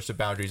wanted to push the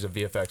boundaries of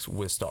VFX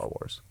with Star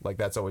Wars. Like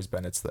that's always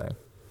been its thing.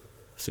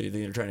 So you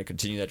think they're trying to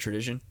continue that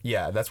tradition?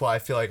 Yeah, that's why I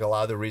feel like a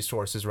lot of the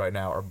resources right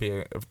now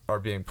are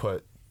being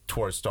put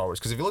towards Star Wars.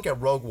 Because if you look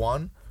at Rogue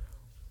One,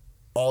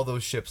 all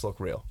those ships look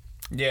real.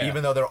 Yeah.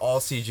 Even though they're all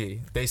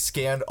CG, they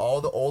scanned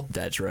all the old.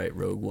 That's right,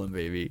 Rogue One,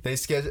 baby. They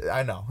scanned.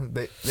 I know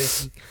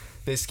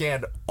they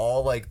scanned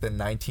all like the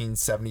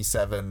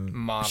 1977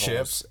 Models.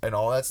 ships and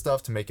all that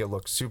stuff to make it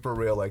look super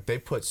real. Like they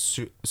put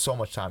so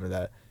much time into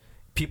that.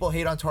 People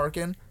hate on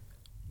Tarkin.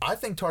 I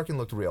think Tarkin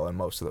looked real in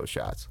most of those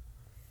shots.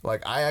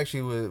 Like I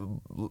actually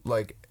would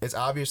like. It's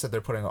obvious that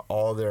they're putting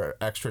all their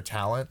extra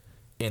talent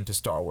into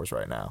Star Wars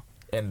right now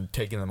and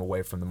taking them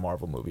away from the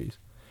Marvel movies.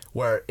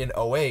 Where in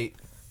 2008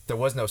 there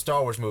was no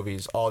Star Wars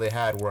movies. All they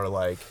had were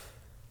like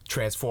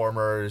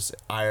Transformers,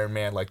 Iron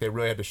Man. Like they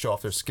really had to show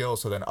off their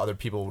skills so then other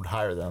people would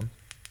hire them.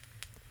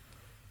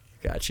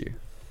 Got you.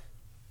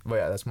 But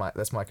yeah,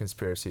 that's my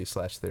conspiracy /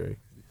 theory.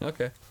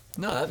 Okay.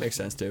 No, that makes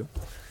sense too.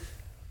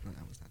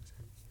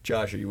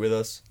 Josh, are you with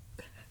us?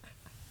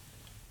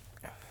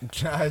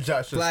 Josh,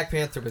 just, Black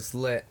Panther was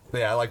lit.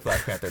 yeah, I like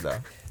Black Panther though.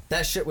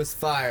 That shit was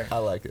fire. I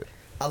like it.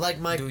 I like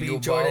Mike Do B. your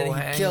Jordan. bow He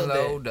hang killed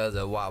low? it. Does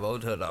it wobble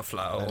to the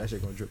flow? Man, that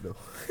shit gonna drip though.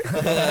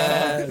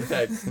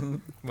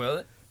 Will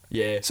it?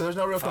 Yeah. So there's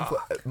no real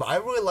I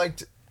really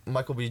liked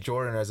Michael B.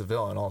 Jordan as a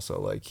villain also.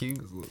 Like he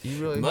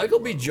really Michael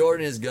B.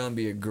 Jordan is gonna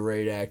be a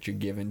great actor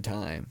given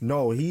time.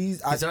 No,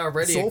 he's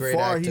already so a great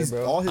far, actor,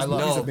 bro. all his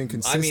movies No, have been I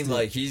consistent. mean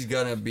like he's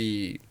gonna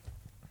be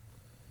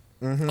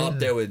up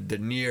there with De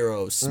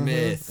Niro,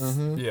 Smith,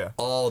 Yeah.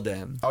 all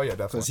them. Oh yeah,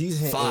 because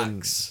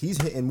definitely.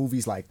 he's hitting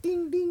movies like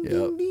ding ding Yep.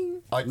 ding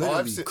ding. Like, all I've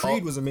Literally, seen- Creed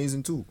all- was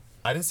amazing too.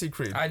 I didn't see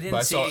Creed. I didn't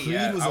but see saw, it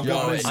yet. was a I good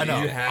Yo, movie. and I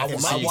know. you have to I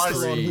see want to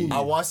Creed. I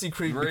want to see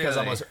Creed because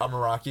Really? I'm a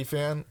Rocky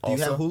fan. Do you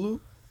Also. have Hulu?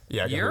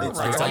 Yeah, I got You're a Hulu.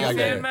 Rocky I got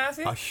fan, it.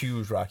 Matthew? A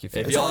huge Rocky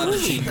fan. If y'all haven't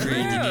seen Creed,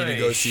 you need to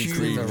go see Huge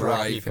Creed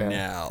Rocky right fan.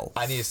 now.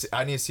 I need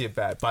to see it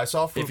bad. But I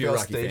saw If you're a Fruitvale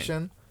Rocky fan.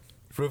 Station.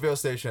 Fruitvale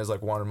Station is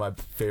like one of my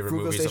favorite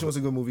Fruitvale movies. Station was a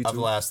good movie of too.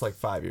 the last like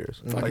 5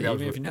 years. Fuck Like, it, that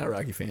even was if you're not a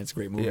Rocky fan, it's a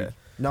great movie. yeah.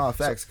 No,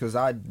 facts, because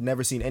I'd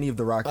never seen any of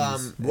the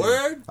Rockies.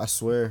 Word? I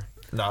swear.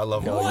 No, I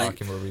love all What?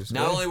 Rocky movies.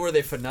 Not only were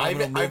they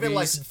phenomenal I even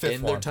liked movies the fifth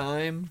in their one.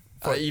 time,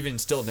 even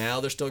still now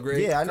they're still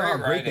great. Yeah, I know how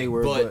Great great they writing.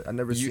 were, but but I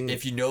never seen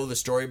if it. you know the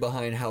story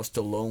behind how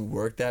Stallone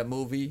worked that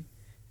movie,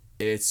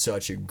 it's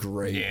such a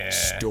great Yeah.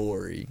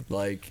 story.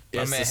 Like,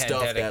 My it's man the had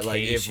stuff that,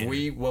 like, if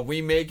dedication. when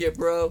we make it,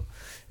 bro,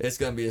 it's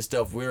gonna be the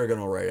stuff we're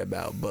gonna write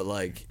about. But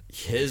like,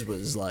 his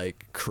was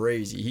like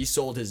crazy. He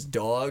sold his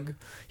dog.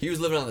 He was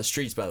living on the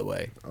streets, by the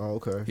way. Oh,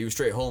 okay. He was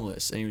straight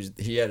homeless, and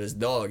he had his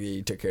dog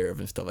he took care of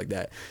and stuff like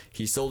that.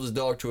 He sold his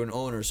dog to an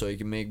owner so he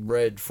can make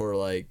bread for,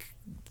 like,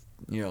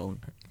 you know,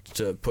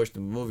 to push the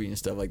movie and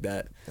stuff like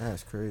that.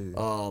 That's crazy.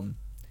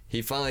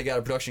 He finally got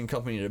a production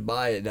company to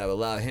buy it that would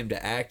allow him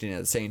to act in it at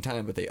the same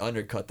time, but they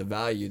undercut the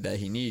value that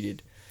he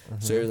needed.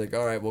 So he was like,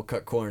 all right, we'll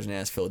cut corners and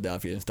ask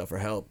Philadelphia and stuff for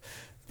help.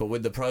 But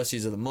with the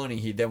proceeds of the money,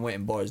 he then went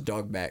and bought his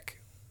dog back.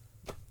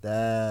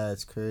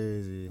 That's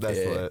crazy. That's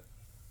Yeah. lit.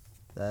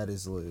 That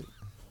is lit.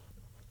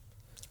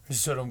 He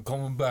said, I'm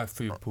coming back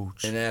for you,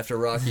 Pooch. And after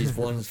Rocky's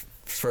one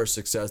first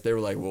success, they were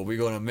like, well, we're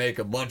going to make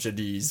a bunch of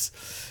these.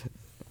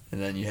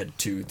 And then you had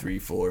 2, 3,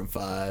 4, and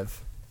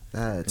 5.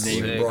 And That's they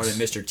even Six. brought in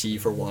Mr. T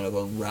for one of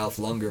them, Ralph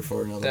Lunger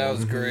for another That one.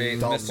 was great.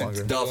 Dolph Mr.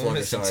 Lundgren. Dolph Lundgren,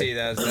 Mr. T, sorry.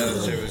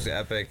 that shit was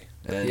epic.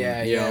 And,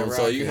 Yeah, you yeah, know,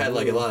 so you Rocky. had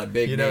like a lot of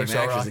big You never name saw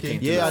actors that Rocky? came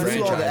through yeah, I the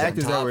knew all franchise the on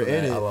actors that top were of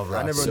in it. I love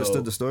Rocky. I never So-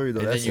 understood the story though.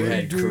 And That's then you it.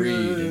 had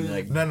Creed and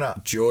like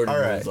No. Jordan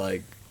All right. was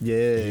like he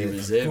Yeah.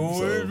 was him.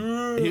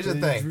 So. Here's the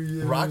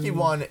thing. Rocky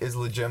 1 is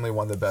legitimately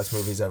one of the best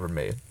movies ever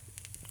made.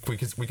 We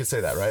could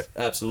say that, right?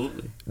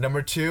 Absolutely.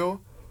 Number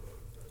 2,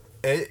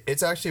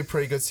 it's actually a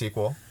pretty good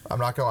sequel. I'm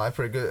not gonna lie,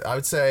 pretty good. I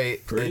would say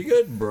Pretty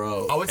good,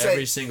 bro. I would say-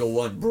 every single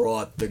one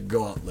brought the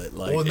gauntlet.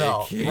 Like, Well,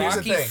 no. it Here's the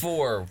Rocky thing.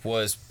 4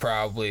 was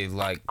probably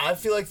like I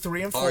feel like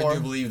 3 and 4.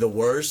 arguably the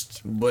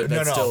worst, but No,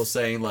 that's no. still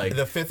saying like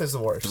The 5th is the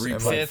worst.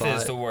 3.5. 5th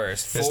is the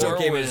worst. 4 it still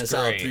came in was a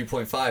solid great.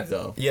 3.5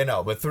 though. Yeah,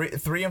 no, but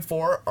 3 and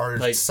 4 are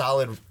Like-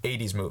 solid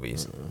 80s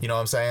movies. You know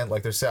what I'm saying?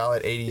 Like they're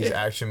solid 80s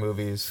Yeah. action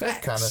movies,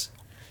 Facts. kind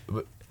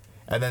of.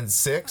 And then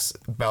 6,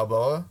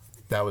 Balboa.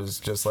 That was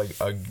just like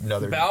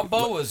another.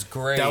 Balboa was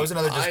great. That was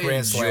another just I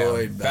grand slam.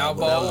 enjoyed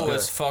Balboa That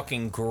was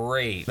fucking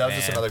great. That was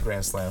just man. another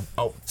grand slam.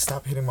 Oh,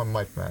 stop hitting my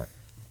mic, Matt.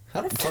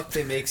 How the fuck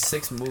they make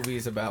 6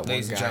 movies about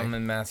Ladies one and guy?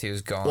 gentlemen,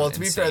 Matthew's gone. Well, to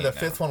be fair, the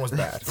insane 5th now. one was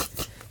bad.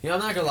 You know,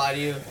 I'm not gonna lie to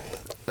you.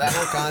 That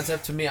whole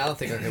concept to me, I don't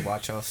think I could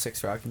watch all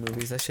 6 Rocky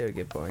movies. That shit would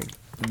get boring.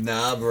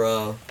 Nah,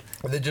 bro.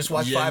 And then just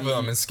watch Yeah, 5 of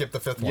them you- and skip the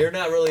 5th one. You're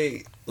not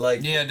really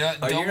like. Yeah,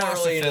 don't You're not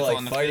watch the really into fifth like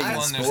one. The fighting fifth and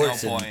one, there's no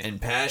sports point.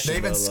 and passion, They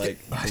even but skip-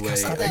 like the I way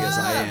guess I guess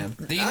I am.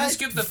 They even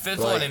skip the 5th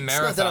Like, one in it's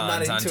not that I'm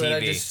not marathons on into it, I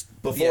TV. just-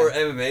 Before Yeah.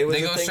 MMA was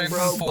They a go thing, straight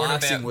bro, from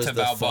quarterback boxing was to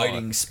the Balboa.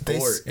 fighting sport.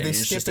 they and it's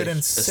skip just it in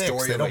a 6.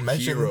 story They of don't a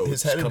mention hero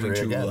his coming pedigree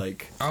to again.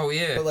 like Oh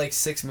yeah. But like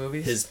 6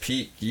 movies? his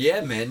peak.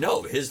 Yeah, man.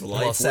 No, his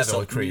life was 7 with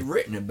something to be Creed.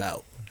 written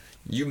about.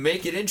 You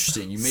make it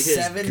interesting. You make it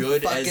as 7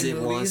 good as fucking it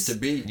wants movies? to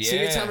be. Yeah. So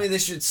you're telling me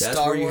this should That's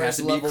Star where you have Wars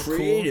to be level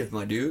creative,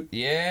 my dude.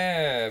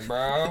 Yeah,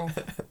 bro.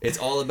 It's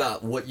all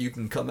about what you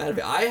can come out of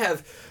it. I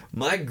have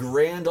my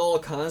grand all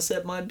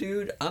concept, my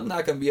dude. I'm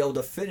not gonna be able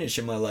to finish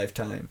in my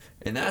lifetime,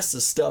 and that's the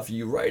stuff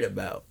you write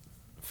about.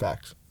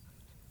 Facts.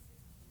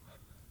 Cool?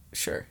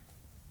 Sure.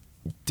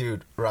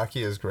 Dude,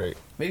 Rocky is great.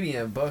 Maybe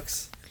in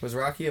books. Was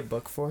Rocky a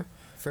book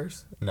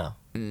first? No.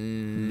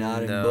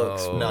 Not in No.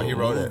 books. No, he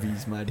wrote it.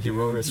 movies, my dude. He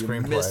wrote a You're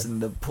screenplay. missing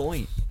the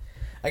point.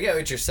 I get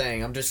what you're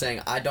saying. I'm just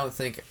saying I don't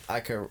think I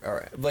could.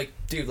 Or, like,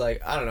 dude,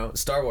 like I don't know.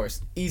 Star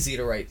Wars, easy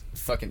to write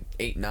fucking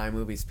 8, 9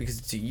 movies because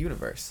it's a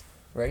universe,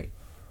 right?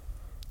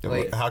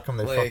 Like- How come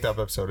they like- fucked up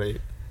episode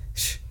 8?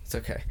 Shh, it's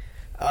okay.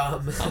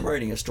 I'm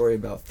writing a story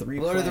about 3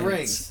 Lord of the planets.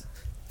 Rings.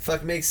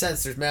 Fuck makes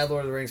sense. There's mad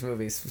Lord of the Rings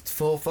movies. It's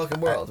full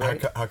fucking world, How,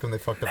 right? how come they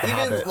fucked up the Even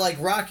Hobbit? like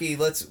Rocky,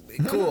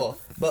 cool,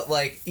 but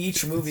like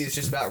each movie is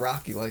just about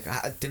Rocky. Like,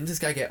 didn't this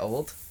guy get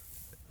old?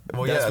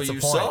 Well, That's yeah, what that's the you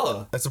point.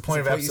 saw. That's the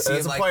point So of you episode. see That's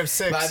him, the like, point of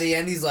 6. By the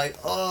end, he's like,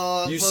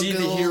 oh, You see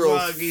fucking the old hero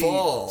Rocky.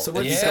 fall. So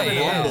what's Yeah, the seven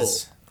he humble?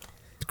 is.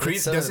 Creed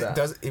What's some of that?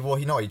 does well.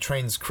 He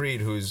trains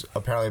Creed, who's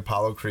apparently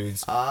Apollo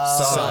Creed's Ah.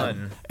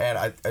 son. And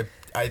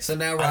I So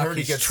now I heard he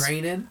Rocky's gets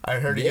training. I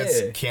heard he Yeah.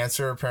 gets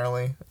cancer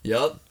apparently.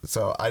 Yup.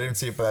 So I didn't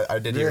see it, but I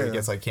did hear he Yeah.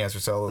 gets like cancer.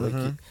 So like,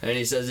 And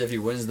he says if he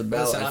wins the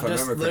belt, Listen, if I'm I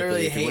just remember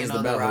literally correctly, if he wins hating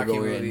on the the belt, Rocky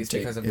he'll go in movies and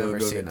take, because I've he'll never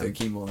go seen get the them.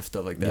 chemo and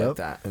stuff like that. Yep.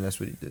 that. And that's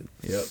what he did.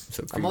 Yep.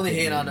 So I'm Creed only came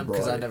hating in on and him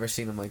because brought I've it. never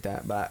seen him like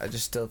that. But I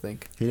just still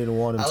think He didn't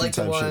want him I like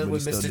the two-time shit, one but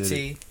with he still Mr. did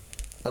T.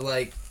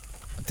 it.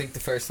 I think the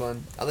first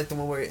one. I like the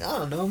one where I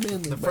don't know,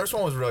 man. the first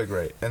one was really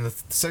great, and the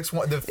sixth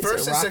one, the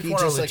first and sixth Rocky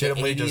one are just like an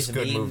legitimately 80s just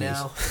good meme movies.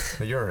 now?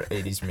 You're an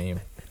 '80s meme.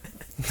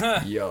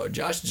 Yo,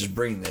 Josh just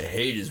bringing the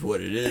hate is what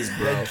it is,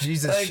 bro. That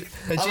Jesus, Like,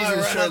 that I'm Jesus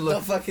gonna shirt run up the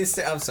look. fucking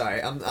I'm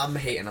sorry. I'm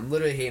hating. I'm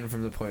literally hating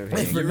from the point of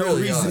hating. You no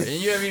really reason. are. And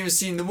you haven't even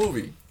seen the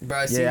movie. Bro,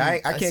 I Yeah,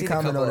 I seen can't a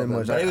comment couple on it of them,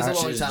 much. but it was a I-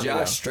 long Just time Josh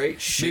ago.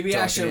 straight shit Maybe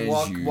I should talking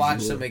as watch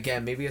usual. them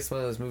again. Maybe it's one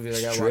of those movies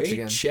I gotta watch Straight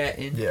again.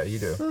 chatting. Yeah, you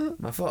do.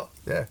 My fault.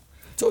 Yeah,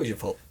 It's always your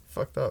fault.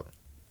 fucked up.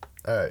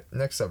 All right,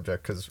 next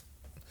subject, because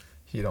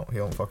He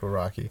don't fuck with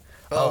Rocky.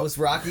 Oh, was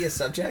Rocky a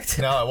subject?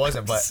 No, it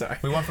wasn't. But Sorry.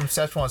 we went from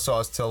Szechuan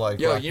sauce to like.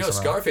 Yo, Rocky you know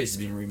somehow. Scarface is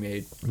being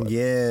remade.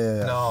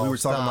 Yeah, No, we were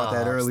talking about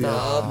that stop, earlier.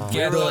 stop.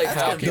 Yeah, The- like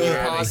how can you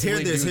the- possibly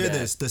hear this, do hear that?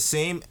 this.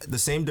 The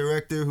same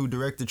director who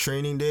directed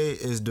Training Day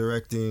is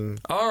directing.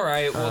 All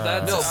right. Well,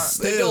 that's No, it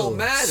Still, don't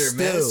matter,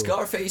 man. still.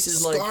 Scarface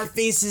is like.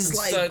 Scarface is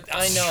like.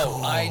 I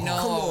know.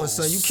 Come on,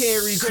 son, you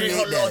can't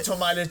recreate that. to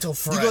my little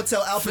friend. You gonna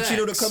tell Al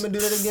Pacino Facts. to come and do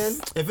that again?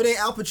 If it ain't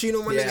Al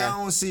Pacino, my nigga, Yeah. I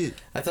don't see it.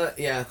 I thought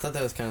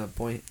that was kind of the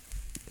point,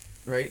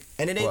 right?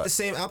 And it ain't What? the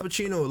same Al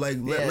Pacino. Like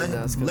let, Yeah, let,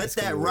 no, it's gonna- let it's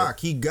that gonna be rock.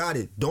 He got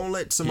it. Don't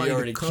let somebody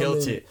already come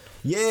killed in- it.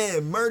 Yeah,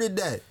 murdered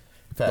that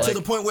Facts. to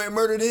the point where it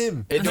murdered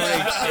him. It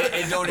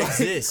don't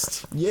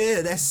exist.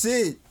 Yeah, that's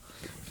it.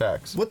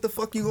 Facts. What the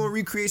fuck you gonna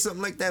recreate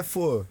something like that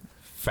for?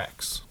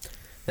 Facts.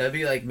 That'd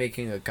be like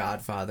making a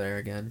Godfather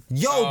again.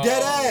 Yo, Oh,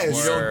 dead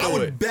ass. word. I Do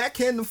would it.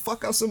 backhand the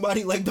fuck out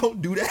somebody. Like,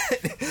 don't do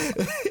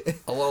that.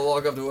 I want to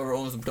walk up to whoever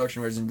owns the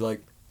production rights and be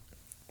like,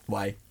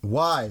 why?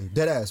 Why?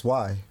 Dead ass.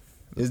 Why?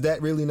 Is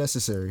that really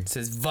necessary?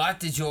 says,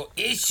 "What is your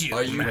issue?"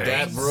 Are you man?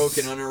 that broke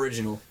and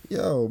unoriginal?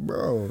 Yo,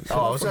 bro. Oh,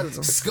 I was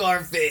at,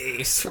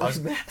 Scarface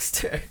from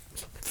Master.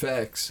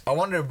 Facts. I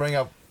wanted to bring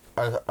up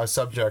a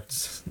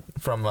subject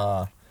from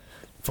one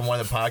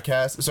of the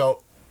podcasts.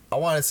 So I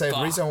want to say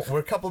the reason we're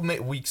a couple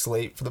of weeks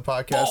late for the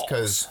podcast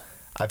because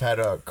I've had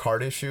a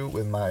card issue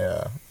with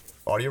my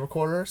audio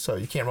recorder, so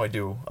you can't really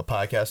do a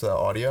podcast without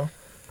audio.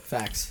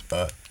 Facts.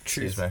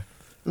 Excuse me.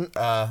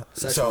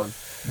 Szechuan.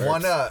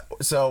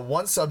 So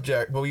one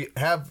subject, but we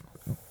have.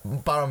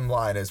 Bottom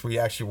line is we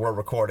actually were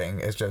recording.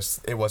 It's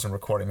just it wasn't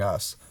recording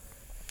us.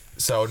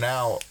 So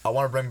now I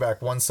want to bring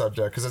back one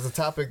subject because it's a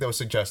topic that was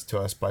suggested to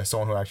us by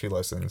someone who actually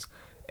listens,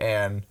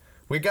 and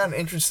we got an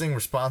interesting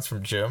response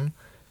from Jim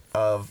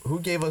of who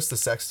gave us the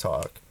sex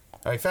talk.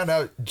 I found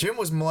out Jim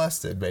was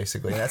molested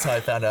basically, and that's how I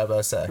found out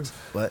about sex.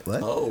 What?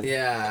 Oh.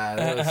 Yeah,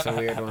 that was a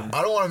weird one.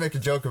 I don't want to make a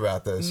joke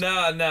about this.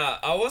 Nah.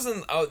 I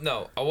wasn't.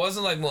 I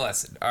wasn't like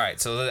molested. All right,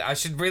 so I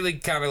should really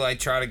kind of like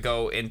try to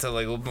go into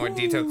like a little more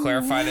detail,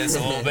 clarify this a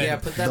little bit. Yeah,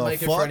 put that The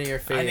mic in fuck? front of your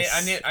face.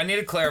 I need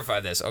to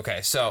clarify this. Okay,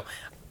 so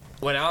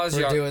when I was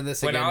We're young, doing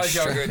this when again, I was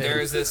younger, straight. there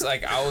was this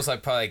like I was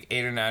like probably like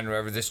 8 or 9 or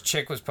whatever. This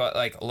chick was probably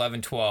like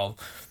 11,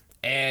 12,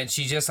 and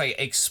she just like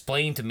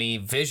explained to me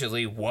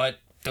visually what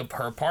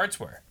her parts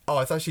were. Oh,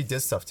 I thought she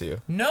did stuff to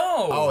you.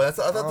 No. Oh, I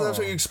thought that's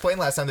what you explained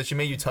last time that she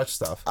made you touch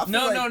stuff.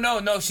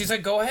 No. She's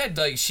like, go ahead.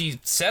 Like she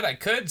said I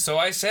could, so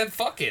I said,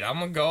 fuck it. I'm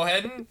gonna go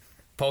ahead and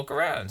poke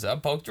around. So I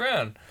poked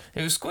around.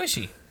 It was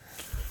squishy.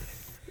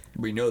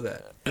 We know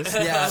that.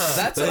 Yeah,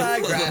 that's what I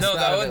grasped No, out of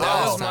that it was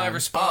last my time.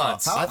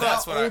 response. How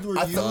That's what old were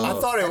I you?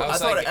 thought it. I I was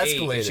thought like it 8,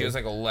 and escalated. she was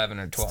like 11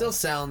 or 12. Still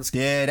sounds.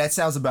 Yeah, that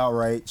sounds about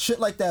right. Shit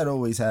like that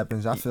always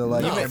happens. I feel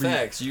like No,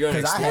 facts. You're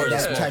gonna because I explore had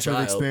this that small type of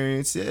child.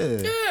 experience.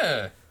 Yeah.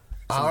 yeah.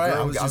 All right,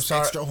 Girl I'm was just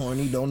sorry. extra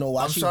horny. Don't know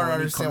why I'm she starting to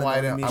horny, understand coming why I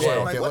on don't- me. why I Shit,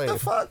 don't like, get what the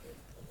laid. fuck?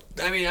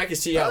 I mean, I can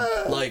see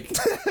how like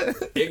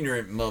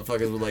ignorant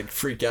motherfuckers would like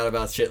freak out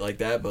about shit like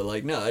that, but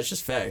like, no, that's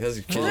just fact. That's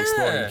kids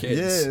exploring kids.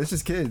 Yeah, it's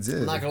just kids. Yeah.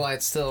 I'm not gonna lie,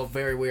 it's still a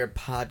very weird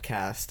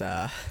podcast.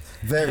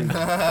 Very.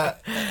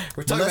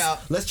 We're talking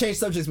about Let's change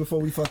subjects before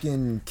we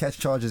fucking catch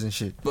charges and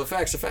shit. But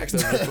facts are facts, though.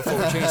 Just before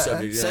we change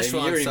subjects, I mean,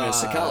 Szechuan you're even a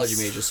sauce. psychology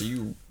major, so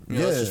you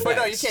know, it's just But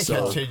no, you facts. can't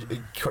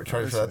So-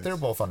 charge for that. They're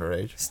both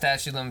underage.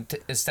 Statute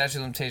of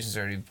limitations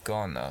already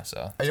gone though,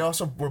 so. And you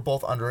also we're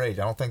both underage.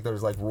 I don't think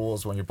there's like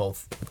rules when you're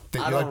both.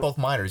 You're like don't- both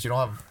minors. You don't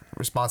have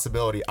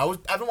responsibility. I've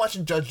been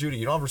watching Judge Judy.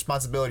 You don't have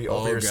responsibility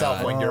over Oh, yourself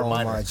God. when you're a Oh,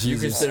 minor. my You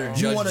Jesus. consider You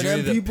Judge one of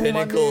Judy them the people, my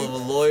pinnacle nigga? of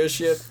a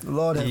lawyership?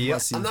 Lord have Yep.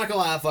 mercy. I'm not gonna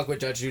lie, I fuck with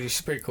Judge Judy.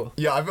 She's pretty cool.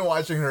 Yeah, I've been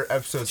watching her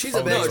episodes. She's a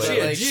over bitch, and No, but over. she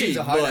a like, G, she's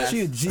a hard but- ass.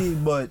 She a G,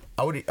 but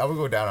I would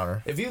go down on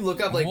her. If you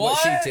look up like what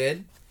What? she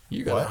did,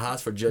 You got What? a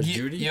hots for Judge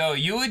Judy? Yo,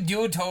 you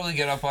would totally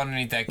get up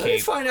underneath that Let me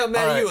cape. find out,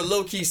 man, All you right. a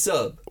low-key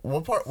sub.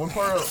 What part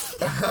of?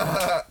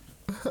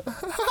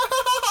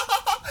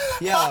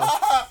 yeah,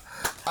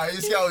 I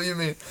just got what you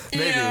mean.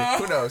 Maybe. Yeah.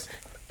 Who knows?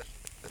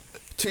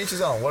 To each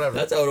his own. Whatever.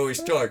 That's how it always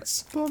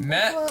starts.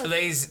 Matt,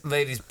 ladies,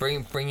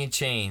 bring your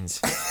chains.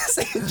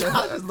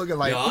 Josh is looking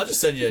like. Yo, I'll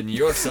just send you to New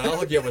York, son. I'll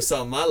hook you up with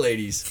some of my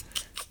ladies.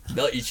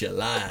 They'll eat you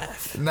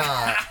alive.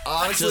 Nah. Just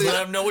Honestly.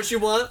 let them know what you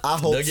want. I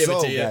hope They'll give so.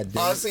 it to you.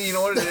 Goddamn. Honestly, you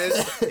know what it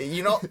is?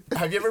 You know,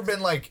 have you ever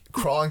been like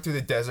crawling through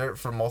the desert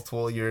for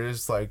multiple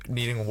years, like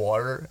needing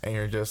water, and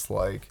you're just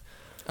like,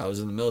 I was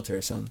in the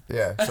military, son.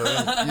 yeah. So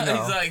you know,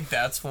 He's like,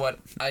 that's what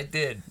I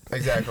did.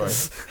 exactly.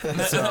 with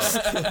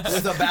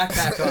a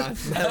backpack on.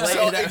 That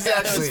lady that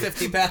exactly. was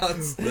 50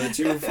 pounds. The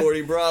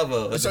 240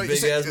 Bravo. That's So- a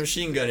big ass so-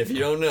 machine gun if you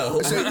don't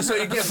know. So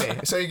you get me.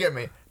 So you get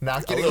me.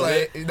 Not getting little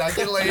laid. bit. Not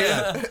getting laid.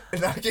 Yeah.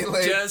 Not getting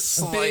laid.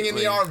 Just being in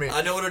the slightly. army.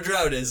 I know what a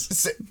drought is.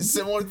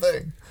 Similar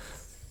thing.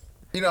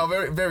 You know,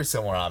 very very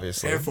similar,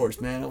 obviously. Air Force,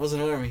 man. I was in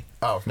the Army.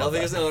 Oh, my Nothing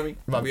bad. is the Army.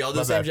 My- we all do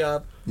my the same bad.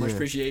 job. Much Yeah.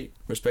 appreciate.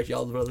 Respect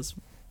y'all, the brothers.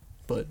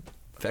 But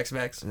facts are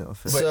facts. Yeah,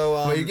 But, So,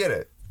 but you get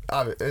it.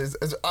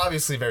 It's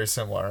obviously very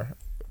similar.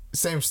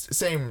 Same.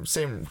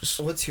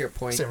 What's your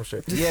point? Same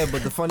shit. Yeah,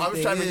 but the funny I'm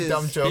thing trying to make a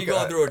dumb is, joke. He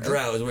going through a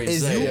drought is what he's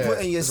is saying. you Yeah, putting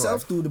that's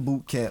yourself through the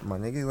boot camp, my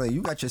nigga. Like,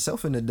 you got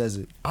yourself in the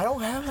desert. I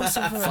don't have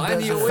myself in the Find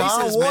the desert. oasis,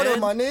 Find water, man.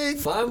 my nigga.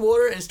 Find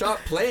water and start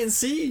planting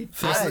seed.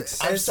 Facts.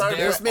 I'm starting.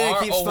 There This man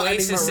are keeps finding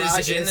oases in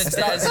mirages.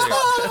 the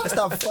desert.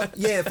 Stop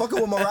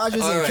fucking with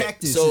mirages All and right,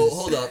 cactus. so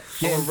hold up. I'm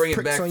Getting gonna bring it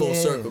pricks back on full your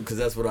circle hand. because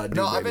that's what I do.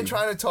 No, I've been baby.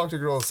 trying to talk to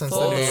girls since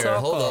Full the new year.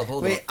 circle. Hold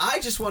up. Wait, I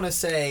just want to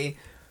say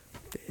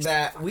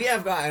that we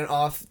have gotten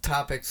off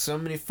topic so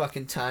many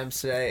fucking times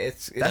today.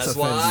 It's That's That's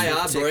why offensive.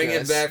 I bring it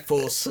Ridiculous. back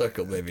full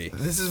circle, baby.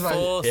 This is my.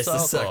 Full It's the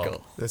circle.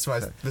 circle. This is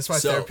my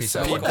So- therapy so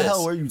session. What the this.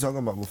 hell were you talking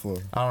about before?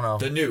 I don't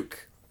know. The nuke.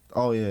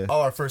 Oh yeah.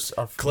 Oh, our first.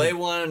 Clay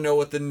wanted to know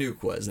what the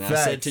nuke was, and I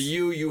said Facts. to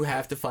you, you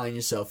have to find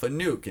yourself a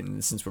nuke.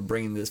 And since we're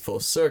bringing this full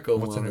circle,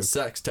 What's on a the nuke?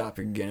 sex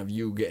topic again of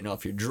you getting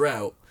off your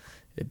drought,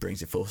 it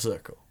brings it full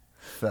circle.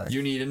 Fact.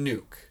 You need a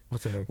nuke.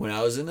 What's a nuke? When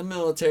I was in the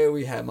military,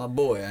 we had my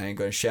boy. I ain't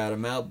gonna shout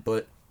him out,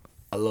 but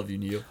I love you,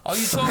 Neil. Oh,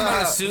 you talking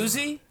about a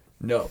Susie?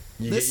 No,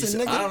 Listen,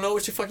 nigga. I don't know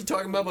what you're fucking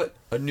talking about, but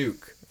a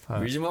nuke. The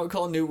Alright. reason why we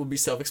call it nuke will be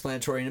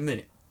self-explanatory in a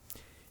minute.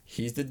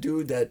 He's the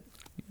dude that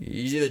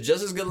he's either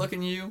just as good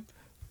looking as you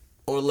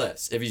or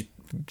less. If he's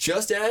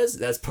just as,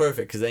 that's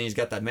perfect because then he's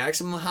got that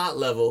maximum hot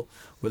level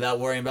without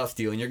worrying about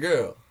stealing your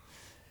girl.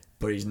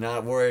 But he's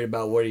not worried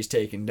about what he's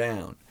taking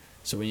down.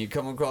 So when you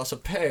come across a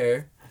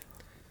pair,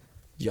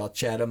 y'all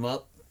chat him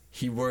up.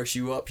 He works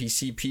you up. He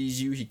CPs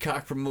you. He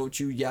cock promotes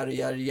you. Yada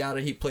yada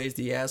yada. He plays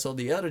the asshole.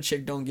 The other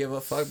chick don't give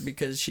a fuck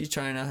because she's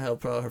trying to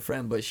help out her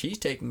friend, but she's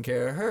taking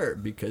care of her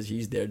because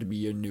he's there to be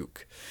your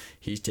nuke.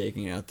 He's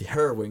taking out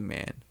her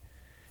wingman,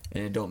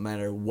 and it don't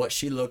matter what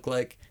she look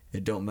like.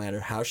 It don't matter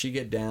how she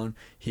get down.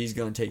 He's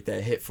gonna take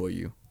that hit for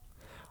you.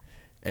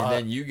 And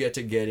then you get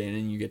to get in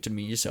and you get to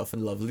meet yourself a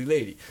lovely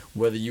lady.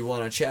 Whether you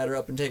want to chat her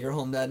up and take her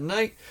home that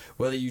night,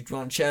 whether you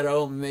want to chat her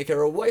home and make her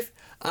a wife,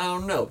 I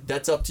don't know.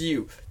 That's up to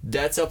you.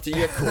 That's up to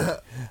your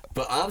court.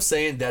 But I'm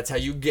saying that's how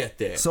you get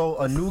there. So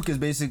a nuke is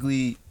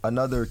basically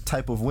another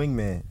type of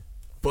wingman.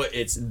 But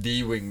it's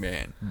the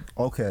wingman.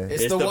 Okay.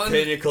 It's the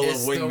pinnacle of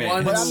it's the wingman.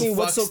 one But I who mean,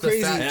 what's fucks so the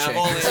crazy- fat And I've chick.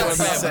 only That's ever what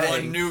I'm met one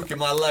saying. nuke in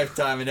my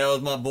lifetime, and that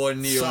was my boy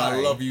Neil. And I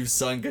Sorry. love you,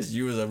 son, because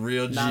you was a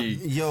real G. Nah,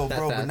 yo, That-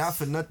 bro, but that's- not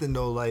for nothing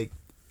though. Like,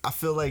 I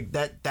feel like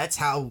that's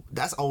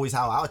always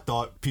how I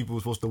thought people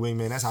were supposed to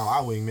wingman. That's how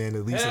I wingman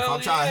at least. If Hell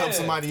I'm trying to help yeah.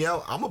 somebody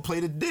out, I'm gonna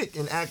play the dick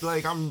and act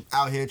like I'm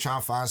out here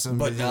trying to find some.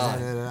 But bitches nah, and,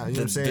 you know what I'm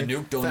the saying?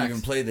 nuke don't Facts.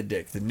 even play the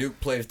dick. The nuke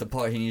plays the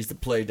part he needs to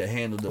play to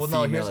handle the Well,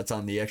 no, female here's- that's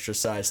on the extra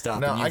side,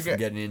 stopping No, you I from get-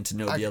 getting in to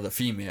know the other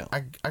female.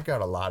 I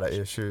got a lot of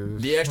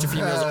issues. The extra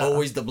female is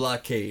always the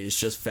blockade. It's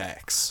just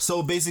facts.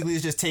 So basically,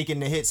 it's just taking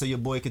the hit so your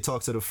boy could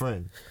talk to the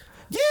friend.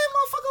 Yeah,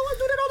 motherfucker, I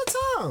do that all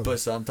the time. But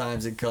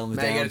sometimes it comes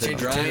Man, you down gotta to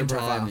change your grind Tinder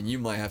time, profile. and you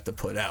might have to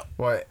put out.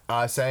 What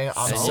saying?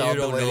 I'm And sorry, you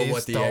don't know ladies,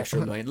 what the don't-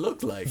 extra might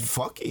look like.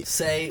 Fuck it.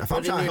 Say, If put I'm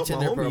in trying to your help my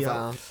Tinder homie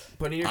profile. out.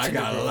 Put in your I Tinder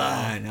got a profile.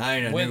 line. I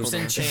ain't a Whips nuke.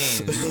 and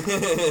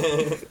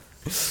chains.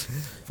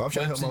 If I'm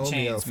trying to Whips help my and homie out,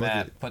 chains, fuck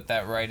Matt. it. Put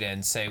that right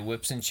in. Say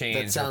whips and chains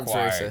That sounds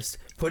required. racist.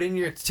 Put in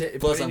your Plus,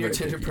 put in I'm your very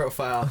Tinder picky.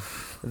 profile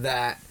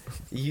that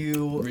The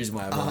you reason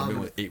why I've only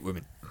been with 8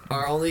 women.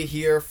 are only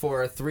here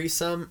for a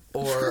threesome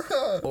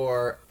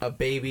or a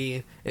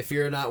baby. If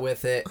you're not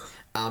with it,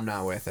 I'm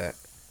not with it.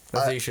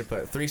 That's what you should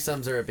put.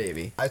 Threesomes or a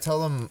baby. I tell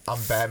them I'm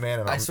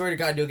Batman and I I'm, swear to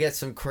God, you'll get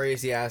some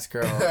crazy ass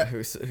girl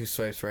who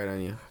swipes right on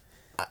you.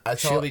 I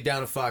She'll tell be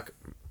down to fuck,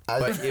 I,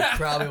 but it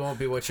probably won't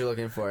be what you're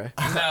looking for.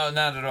 No,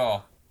 not at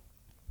all.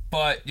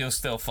 But you'll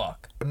still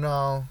fuck.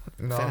 no,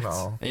 Facts.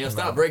 And you'll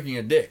stop breaking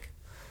your dick.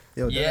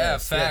 Yo, Yeah,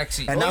 deadass. facts.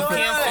 And you not for-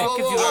 can't fuck if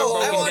you Oh, got a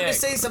I broken wanted dick. to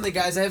say something,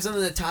 guys. I have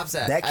something that tops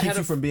that. That I keeps had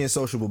you a from being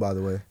sociable, by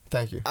the way.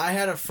 Thank you. I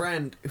had a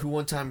friend who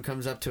one time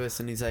comes up to us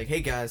and he's like,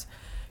 "Hey guys,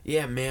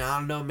 yeah, man, I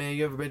don't know, man.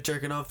 You ever been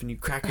jerking off and you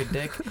crack your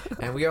dick?"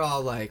 And we are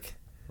all like,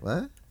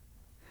 What?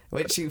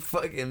 "What you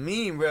fucking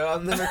mean, bro?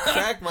 I've never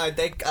cracked my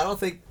dick. I don't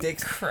think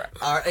dicks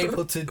are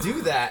able to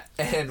do that."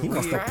 And He we,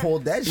 must have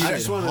pulled that shit I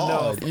just wanna know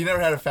hard. You never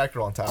had a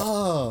factor on top.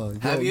 Oh,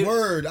 Have yo, you-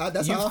 word.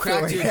 That's you've how I feel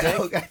cracked your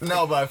right dick? now.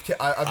 No, but I've been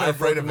I've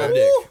afraid of broken it. my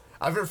dick.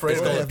 I've been afraid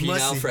It's of called a it. penile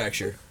musty.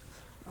 fracture.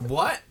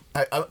 what?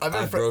 I've been I've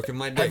afraid. broken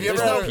my dick. Have you It's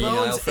ever There's called no a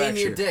penile bones in fracture.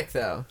 your dick,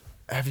 though.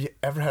 Have you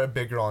ever had a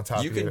big girl on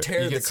top You of can you? tear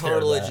You the get scared of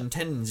cartilage that. and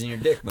tendons in your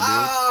dick, my dude.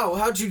 Oh,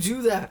 how'd you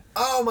do that?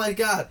 Oh my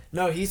God!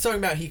 No, he's talking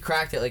about he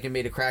cracked it like it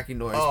made a cracking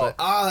noise. Oh. But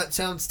that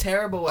sounds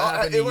terrible. What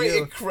happened to it,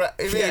 you?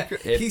 yeah.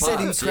 It He said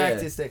he pops, cracked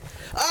yeah. his dick.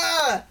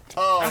 Ah!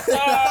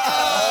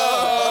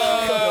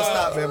 Yo,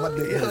 stop, man. My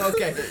dick hurts.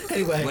 Yeah, okay.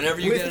 Anyway, Whenever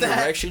you with get an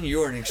that, erection,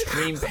 you are in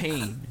extreme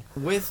pain.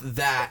 with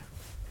that,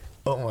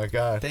 Oh my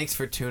god. thanks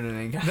for tuning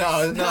in, guys.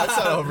 No, it's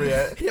not over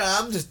yet. Yeah,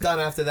 I'm just done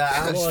after that.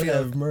 I just Lord feel,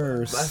 have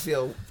mercy. I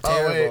feel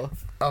Oh wait, terrible.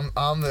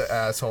 I'm the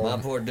asshole. My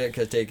poor dick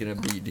has taken a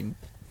beating.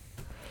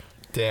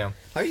 Damn.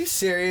 Are you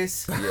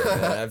serious? Yeah,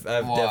 man,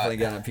 I've What? definitely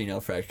gotten a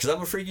penile fracture. Because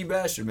I'm a freaky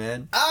bastard,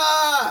 man.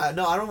 Ah!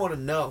 No, I don't want to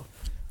know.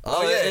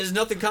 Oh, yeah. There's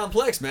nothing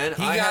complex, man.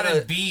 He I got had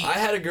a beat. I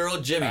had a girl,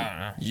 Jimmy. I don't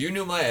know. You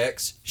knew my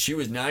ex. She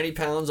was 90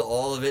 pounds,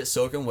 all of it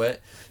soaking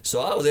wet. So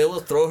I was able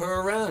to throw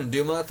her around and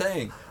do my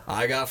thing.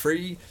 I got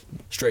free,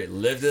 straight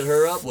lifted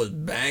her up, was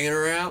banging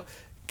her out,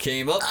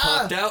 came up,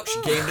 popped out.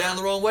 She came down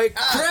the wrong way.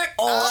 Crack!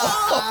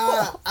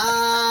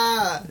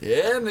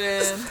 Yeah,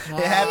 man.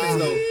 It happens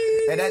though,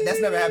 and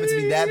that's never happened to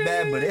me that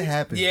bad, but it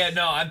happens. Yeah,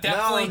 no, I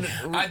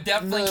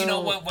definitely, you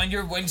know what,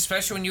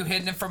 especially when you're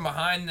hitting it from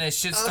behind, and that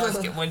shit starts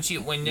when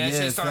that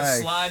shit starts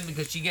facts. sliding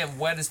because she getting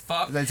wet as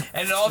fuck, Like,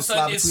 and all of a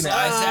sudden it slide between the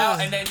slides eyes. out,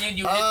 and then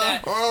you hit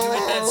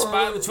that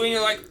spot between,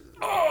 you're like,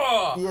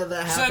 oh, Yeah,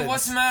 that it's like, happens.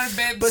 what's the matter,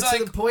 babe? But It's to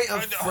like, the point of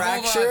hold on.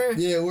 fracture,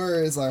 Yeah,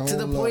 where it's like to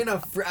the point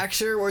of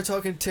fracture, we're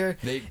talking tear.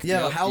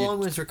 How long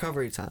was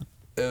recovery time?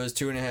 It was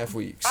 2.5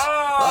 weeks.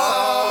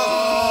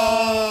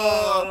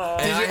 Oh!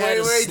 And Did I you- had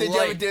a wait, did you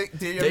slight- ever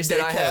did you ever They said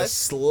dick I had a test?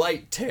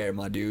 slight tear,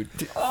 my dude.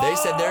 They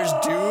said there's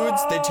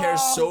dudes, they tear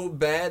so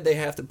bad they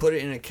have to put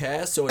it in a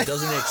cast so it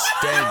doesn't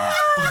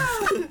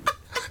extend.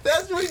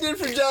 That's what we did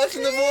for Josh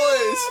and the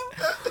boys.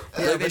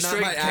 Like they but not my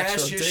straight actual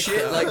cast your dick,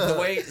 shit though. like the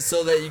way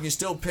so that you can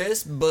still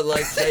piss, but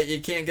like that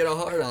you can't get a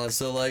hard on.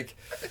 So like,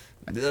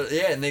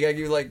 yeah, and they got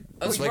you like.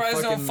 I'm like surprised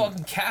they don't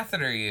fucking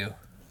catheter you.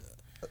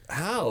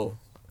 How?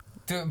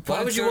 Dude,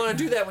 Why would you want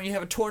to do that when you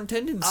have a torn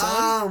tendon, son?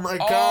 Oh my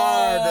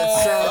god,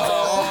 that sounds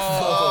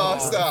Oh,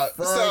 awful.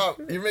 stop!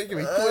 You're making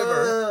me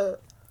quiver.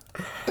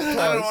 I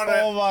don't want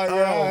to. Oh my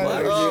god.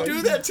 Why would you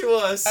do that to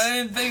us? I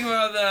didn't think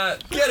about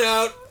that. Get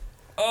out!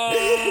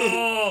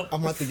 Oh,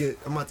 I'm about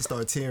to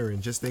start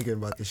tearing just thinking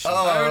about this shit. Oh.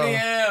 I already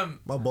am.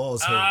 My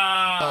balls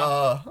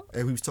hurt.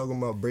 And we was talking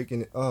about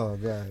breaking it. Oh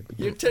god.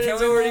 Your Can tendon's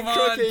we already move on,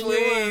 crooked,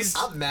 please?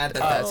 I'm mad that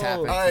that's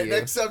happened All to right, you.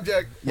 next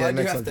subject. Why'd you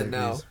next have to subject,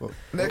 know? please. Well,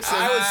 Next I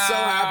subject. was so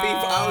happy.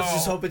 I was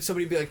just hoping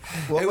somebody would be like,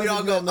 hey, we was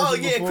all it go, you oh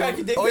mentioned yeah, before? crack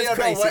your dick, Oh that's yeah,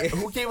 no, crazy.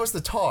 who gave us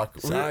the talk?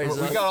 Sorry, we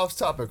son. got off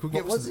topic. Who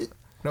gave was us? it?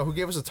 No, who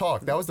gave us a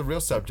talk? That was the real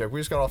subject. We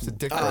just got off to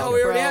dick. Oh, riding.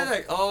 we already Bro. had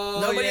that. Oh,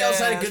 Nobody yeah, else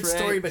had a good that's right.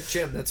 story but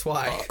Jim, that's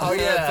why. Oh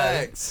yeah,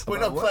 Facts. Wait,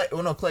 no, About Clay.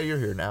 Well, no, Clay, you're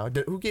here now.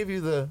 Who gave you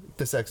the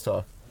sex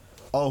talk?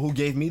 Oh, who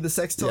gave me the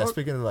sex talk? Yeah,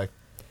 speaking of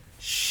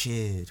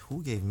Shit,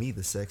 who gave me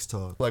the sex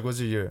talk? was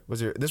your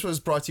this was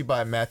brought to you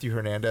by Matthew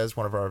Hernandez,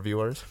 one of our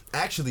viewers.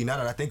 Actually, now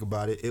that I think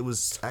about it, it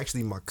was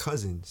actually my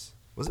cousins.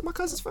 Was it my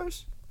cousins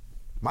first?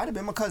 Might have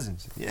been my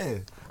cousins. Yeah,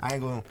 I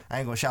ain't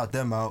gonna shout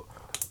them out.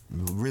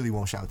 Really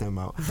won't shout them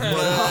out.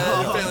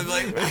 You're feeling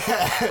like,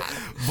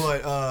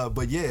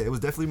 But yeah, it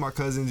was definitely my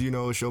cousins. You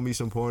know, show me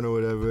some porn or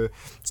whatever.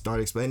 Start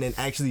explaining. And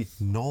actually,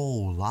 no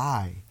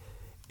lie,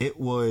 it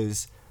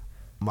was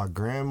my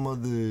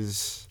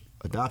grandmother's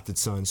adopted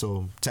son.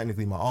 So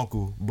technically my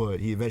uncle, but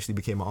he eventually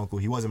became my uncle.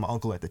 He wasn't my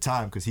uncle at the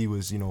time because he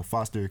was,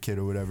 foster kid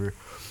or whatever.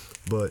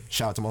 But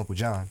shout out to my Uncle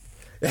John.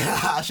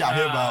 I shout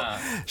him out.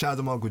 Shout out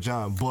to my Uncle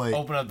John. But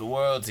Open up the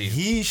world to you.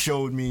 he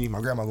showed me,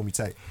 my grandma gonna be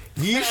tight.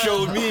 He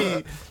showed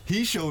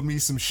me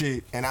some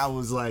shit, and I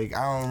was like,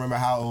 I don't remember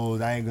how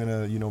old. I ain't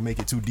gonna, make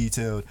it too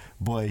detailed.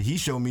 But he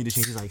showed me this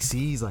shit. He's like,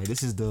 see, he's like,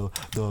 this is the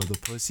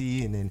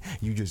pussy, and then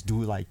you just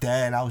do it like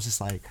that. And I was just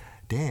like,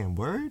 damn,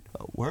 word.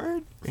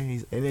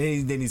 And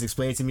then he's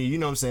explaining to me, you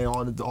know what I'm saying,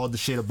 all the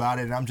shit about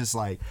it. And I was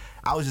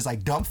just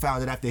like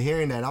dumbfounded after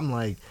hearing that. I'm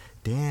like,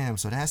 damn,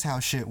 so that's how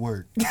shit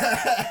work.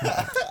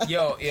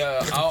 Yo,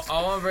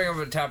 I want to bring up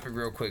a topic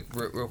real quick.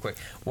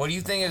 What do you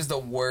think is the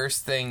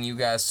worst thing you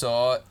guys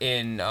saw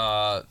in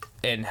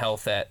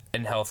health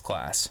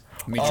class?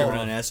 me tripping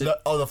on acid.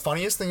 The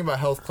funniest thing about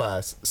health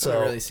class. I So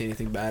don't really see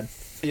anything bad.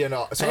 so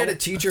I had a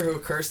teacher who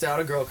cursed out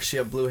a girl because she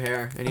had blue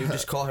hair, and he would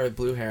just call her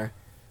blue hair.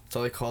 That's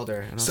all he called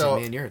her. And I was So-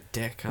 like, man, you're a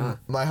dick, huh?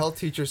 my health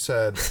teacher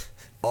said,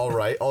 "All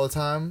right," all the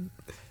time,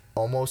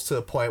 almost to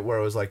the point where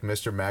it was like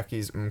Mr.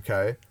 Mackey's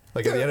 "okay."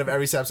 Like at the end of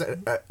every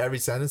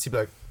sentence, he'd be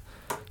like,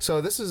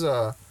 "So this is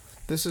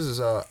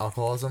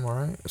alcoholism, all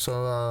right?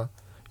 So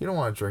you don't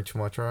want to drink too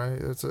much, all right?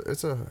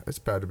 It's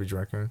bad to be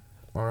drinking,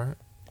 all right?"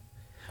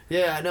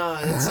 Yeah, no,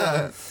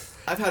 it's,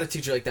 I've had a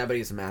teacher like that, but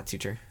he's a math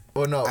teacher.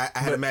 Well, no, I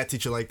had a math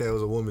teacher like that. It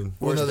was a woman.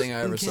 Worst no, thing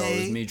I ever saw was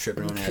okay. me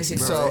tripping on acid.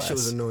 Bro, So- that shit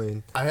was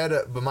annoying. I had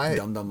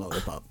Dum dum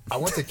lollipop. I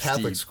went to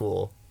Catholic Steve.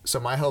 school, so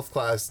my health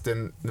class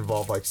didn't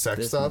involve like sex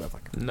This stuff.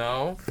 motherfucker.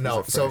 No. No,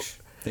 These are so fresh.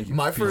 Thank you.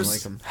 my You don't first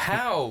like 'em.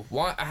 How?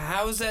 Why?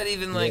 How is that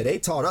even Yeah, like? they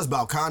taught us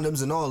about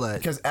condoms and all that.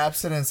 because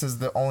abstinence is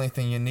the only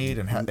thing you need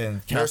in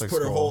Nurse Catholic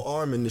put her school. whole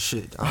arm in the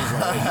shit. I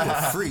was like, you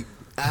a freak.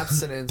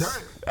 Abstinence.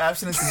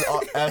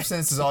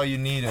 Abstinence is all you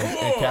need in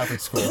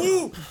Catholic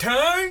school.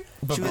 Turn.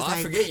 But, Oh,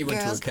 I forget you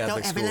went to a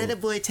Catholic school.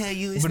 boy tell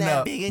you it's But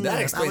no, big enough. That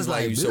I explains was why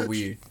like, you're so bitch.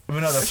 weird. but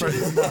no, the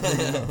first,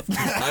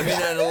 I mean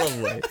that in a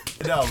love way.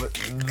 no, but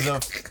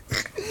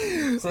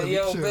the So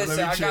yo, chill, bitch, let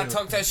me I gotta chill.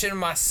 talk that shit in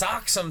my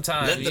socks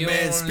sometimes. Let the you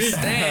man don't speak.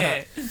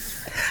 understand.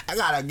 I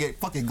gotta get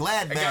fucking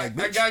glad I bag,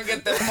 bitch. gotta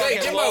get them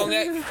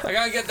fucking I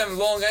gotta get them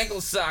long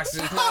ankle socks.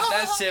 It's not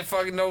that shit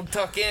fucking don't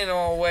tuck in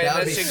all the way. That That,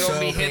 would be shit gonna so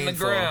be hitting the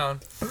painful. ground.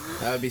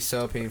 That would be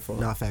so painful.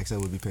 Nah, facts, that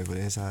would be painful.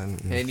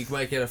 Inside. And you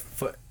might get a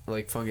foot,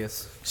 like,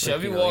 fungus. She'll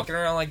Like, be you know, walking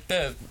around like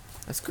this.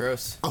 That's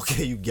gross.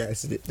 Okay, you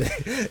guessed it.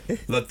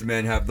 Let the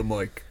man have the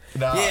mic.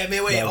 Nah, Yeah,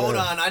 man, wait, no, hold no.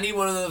 on. I need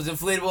one of those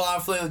inflatable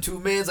arm flailing 2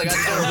 mans. Like, I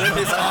just gotta rip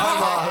his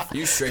arm off.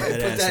 You straight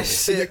that Put that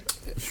asshole. shit.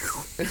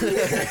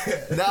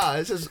 Nah,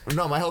 it's just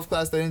no. My health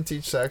class, they didn't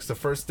teach sex the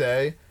first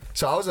day.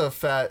 So I was a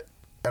fat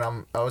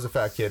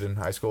kid in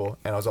high school,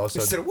 and I was also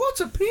He said, "What's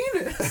a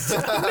penis?"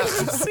 I've never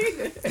seen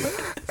it.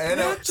 and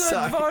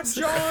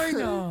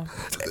Vagina.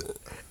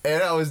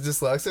 and I was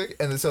dyslexic.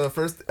 And so the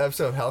first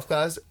episode of health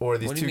class, or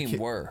these What do two you mean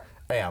kids. were?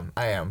 I am,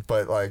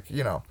 but like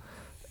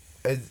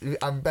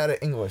I'm bad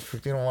at English. You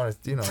don't want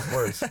to,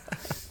 words.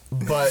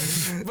 But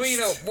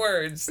But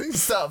words.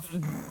 stuff.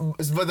 But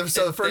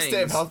the first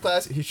day of Things. health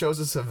class, he shows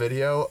us a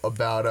video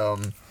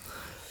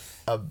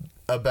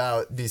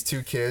about these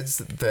two kids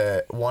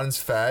that one's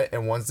fat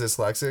and one's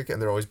dyslexic,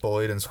 and they're always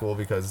bullied in school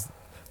because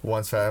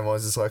one's fat and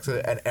one's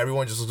dyslexic, and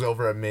everyone just looks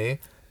over at me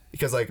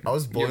because like I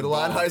was bullied You're a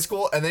lot in bald. high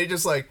school, and they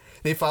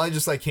finally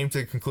just like came to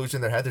the conclusion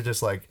in their head. They're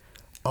just like,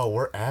 oh,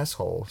 we're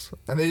assholes,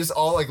 and they just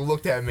all like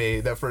looked at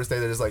me that first day.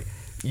 They're just like,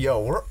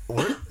 yo,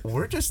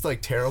 we're just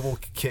like terrible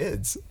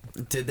kids.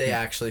 Did they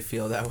actually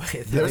feel that way?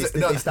 Did There's they,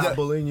 a- no, they stop no.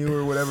 bullying you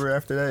or whatever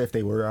after that? If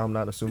they were, I'm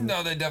not assuming.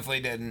 No, they definitely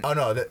didn't. Oh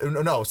no,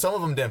 no. Some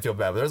of them didn't feel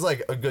bad, but there's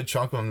like a good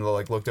chunk of them that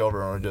like looked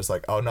over and were just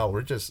like, "Oh no,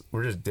 we're just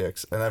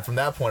dicks." And then from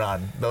that point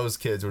on, those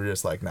kids were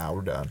just like, "Nah,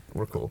 we're done.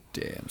 We're cool."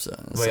 Damn,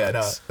 son. But yeah, no,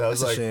 that was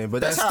That's a like, shame,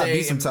 but that's Best how it day be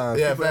in- sometimes.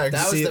 Yeah, People facts.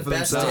 That was see the it for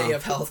best themselves. day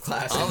of health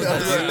class.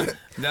 Oh,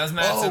 that was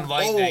Matt's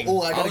enlightening.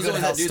 Oh, I I got a was good always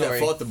that health dude story.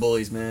 that fought the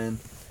bullies, man.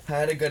 I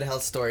had a good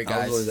health story, I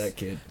guys. was always that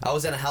kid. I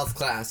was in a health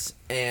class,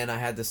 and I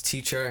had this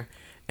teacher,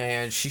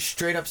 and she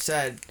straight up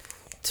said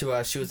to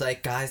us, she was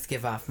like, guys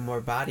give off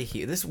more body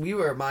heat. We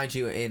were, mind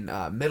you, in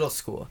middle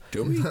school.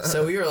 Do we?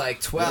 So we were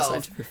like 12.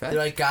 scientific fact.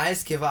 They're like,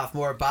 guys give off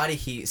more body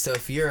heat. So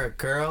if you're a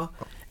girl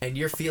and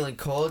you're feeling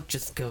cold,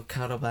 just go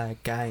cuddle by a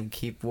guy and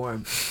keep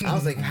warm. I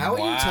was like, how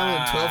are you telling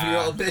Wow.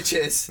 12-year-old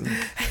bitches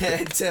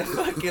to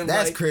fucking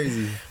That's like...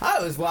 crazy.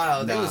 I was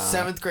wild. It was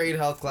Nah. 7th grade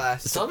health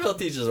class. Some health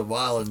teachers are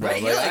wild, bro.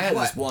 Right, Like, you're I like, had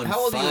what? this one How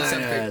old are you in fine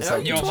seventh grade? ass, Oh,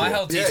 like, you're Yo, my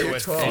health Yeah, teacher you're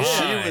was 12. and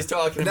fine. she was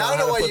talking Now I about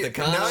know how why to put you- the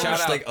condom. now- She's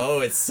Shout like, oh,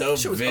 it's so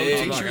She was big. OG.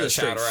 I'm She not was gonna a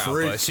straight shout her out,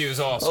 freak. but she was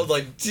I awesome. was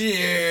like,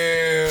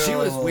 damn. She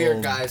was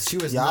weird, guys. She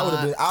was Yeah, not...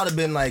 I would have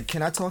been like,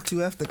 can I talk to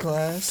you after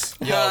class?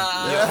 Yo,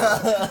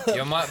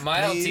 my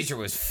health Please. teacher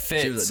was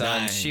fit, She was a son.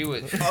 dime. She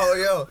was. oh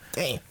yo,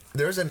 damn.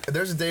 There's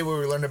a day where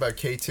we learned about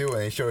K2, and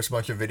they showed us a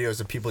bunch of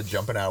videos of people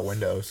jumping out of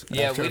windows.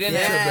 Yeah, we didn't Yeah,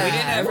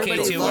 have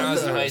everybody K2 when I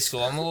was in loved high those.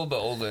 school. I'm a little bit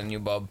older than you,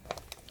 bub.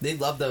 They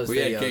love those We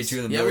had videos. K2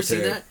 in the you ever seen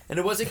military. that? And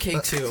it wasn't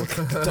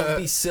K2. Don't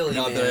be silly,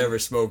 Not man. that I ever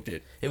smoked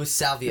it. It was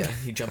Salvia.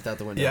 He jumped out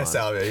the window. Yeah, on.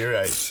 Salvia, you're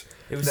right.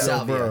 It was Yo,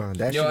 Salvia. bro,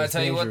 that Yo, shit I is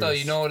tell you what though, dangerous.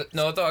 you know what?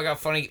 No, though I got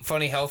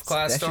funny health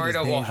class That shit story is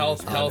though. Well,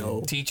 dangerous. I know.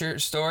 health teacher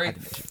story.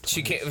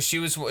 She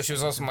was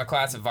also my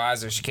class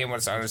advisor. She came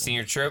with us on a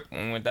senior trip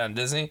when we went down to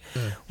Disney.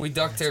 We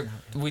duct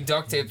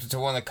taped to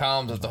one of the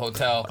columns of the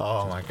hotel.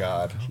 Oh my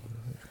god.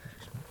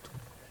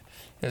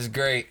 It was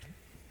great.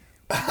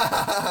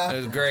 It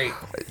was great.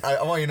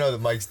 I want you to know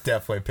that Mike's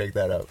definitely picked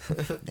that up.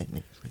 That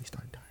nigga's really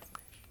starting to die.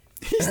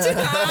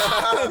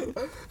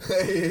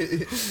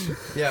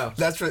 Yo,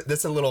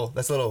 That's a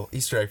little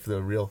Easter egg for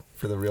the real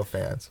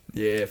fans.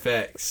 Yeah,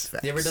 facts.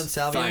 you ever done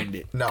Salvia? Find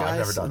it. No, I've Guys,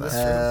 never done in that. this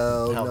room?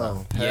 Hell Hell no.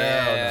 no.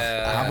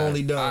 Yeah. I've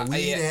only done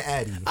weed yeah. and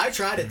Addy. I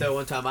tried it though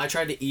one time. I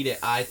tried to eat it.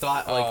 I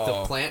thought like the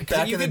Oh. plant. 'cause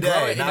Back you in the can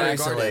grow day, it in not your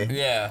recently. garden.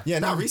 Yeah. Yeah,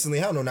 not recently.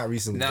 Hell no, not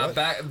recently. Now What?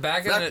 back in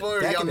Back when we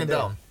were Back young in and the day.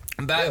 dumb.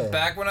 Yeah.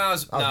 back when I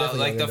was I was definitely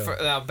like young and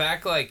dumb.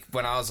 back like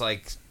when I was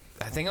like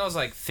I think I was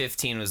like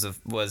 15 was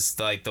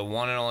like the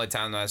one and only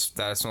time that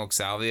I smoked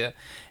salvia,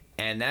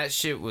 and that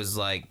shit was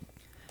like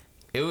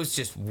it was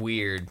just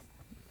weird,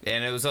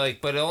 and it was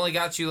like but it only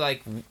got you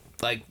like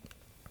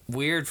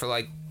weird for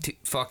like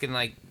fucking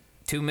like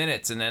 2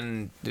 minutes and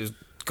then it was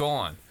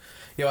gone.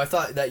 Yo, I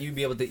thought that you'd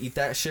be able to eat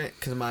that shit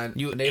because my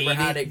You neighbor ate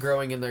had it? it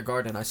growing in their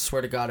garden. I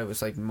swear to God, it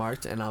was like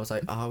marked, and I was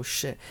like, oh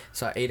shit.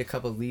 So I ate a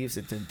couple leaves.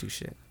 It didn't do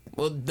shit.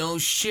 Well, no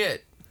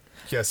shit.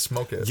 Yeah,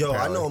 smoke it. Yo, I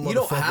apparently. know a You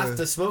don't have motherfucker.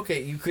 to smoke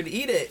it. You could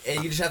eat it,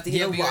 and you just have to eat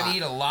Yeah, a but you lot. gotta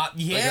eat a lot.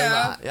 Like, a Yeah.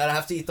 lot. You gotta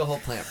have to eat the whole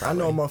plant. I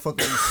Probably. know a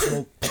motherfucker who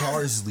smoked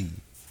parsley.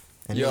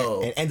 And,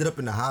 Yo. and ended up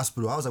in the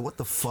hospital. I was like, what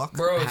the fuck?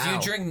 Bro, if How?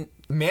 you drink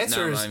Mansers,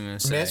 No, I'm not even gonna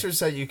say. Mansers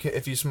said you can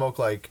if you smoke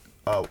like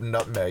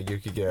nutmeg, you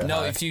could get no,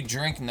 high. if you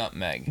drink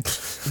nutmeg.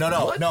 no,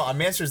 on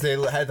Mansers they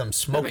had them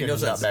smoking no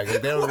sense. nutmeg.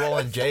 Like, they were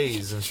rolling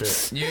J's and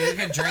shit. You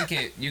could drink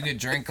it. You could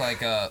drink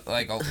like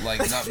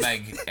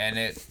nutmeg, and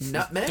it.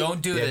 Nutmeg?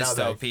 Don't do Yeah, this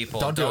though, nutmeg.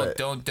 people. Don't do it.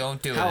 Don't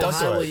do How it. Don't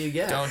high do will it. you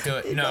get? Don't do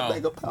it. No,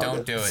 Nutmeg of powder.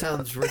 don't do it.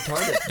 Sounds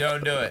retarded.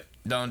 Don't do it.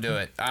 Don't do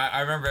it.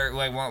 I remember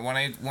like when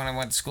I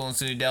went to school in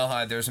SUNY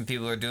Delhi, there were some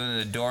people who were doing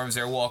it in the dorms.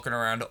 They're walking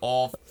around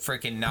all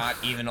freaking not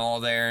even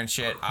all there and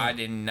shit. I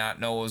did not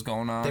know what was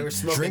going on. They were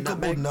smoking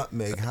Drinkable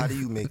nutmeg. nutmeg. How do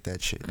you make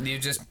that shit? You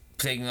just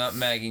take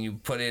nutmeg and you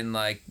put in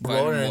like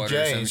Roll it vitamin in a water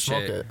or J some and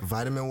smoke shit. it.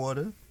 Vitamin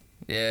water?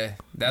 Yeah,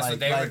 that's what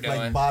they were doing.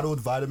 Like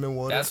bottled vitamin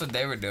water? That's what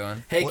they were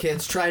doing. Hey What?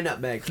 kids, try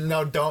nutmeg.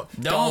 No, don't.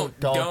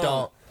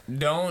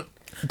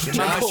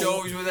 Josh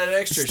always with that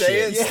extra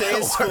Stay in, shit. stay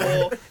in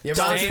school. Your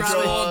Don't mom's do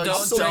probably- drugs. Don't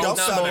I'm so drink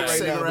dumbfounded nutmeg. right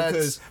now Cigarettes.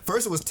 because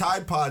first it was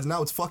Tide Pods,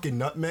 now it's fucking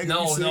nutmeg. Are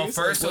No, you no. serious?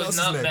 First Like, it what was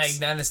else is nutmeg, next?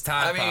 then it's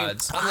Tide I mean,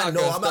 Pods. I know,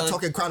 I'm not gonna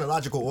talking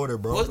chronological order,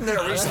 bro. Wasn't there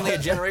recently a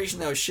generation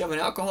that was shoving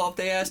alcohol up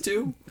their ass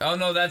too? Oh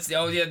no, that's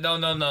no.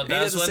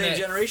 That's the when same they,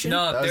 generation?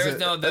 No, That was there's it.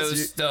 no. There That's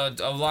was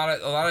a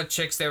lot of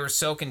chicks. They were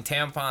soaking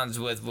tampons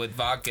with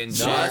vodka and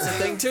shit. No, that's a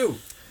thing too.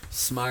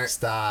 Smart.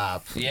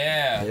 Stop.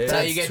 Yeah. Yeah. That's how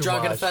you That's get too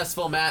drunk at a much.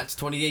 festival, Matt. It's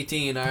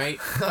 2018, all right?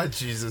 Oh,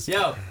 Jesus.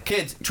 Yo,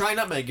 kids, try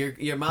nutmeg.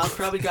 Your mom's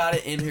probably got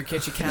it in her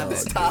kitchen cabinet.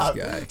 Stop.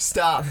 This guy.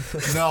 Stop.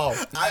 No.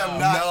 I am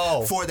not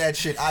No. for that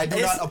shit. I do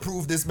It's- not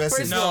approve this message.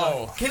 First of all,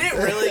 No. can it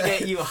really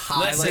get you high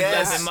Listen, like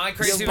Yes. listen. My You're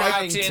crazy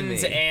lying to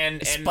reactions me.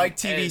 and Spike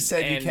TV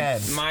said you and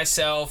can.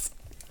 Myself,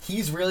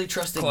 He's really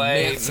trusting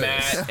Clay, Manson.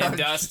 Matt, and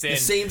Dustin. The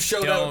same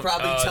show that would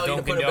probably tell you to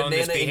don't put a condone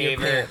this banana in your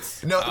behavior.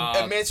 pants. No,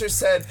 and Manser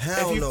said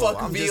Hell if you no,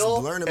 fuck I'm just veal,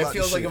 learning it about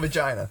feels this like a shit.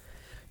 vagina.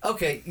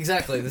 Okay,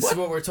 exactly. This is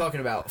what we're talking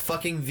about.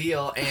 Fucking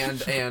veal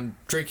and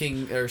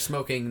drinking or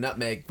smoking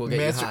nutmeg will get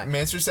you high.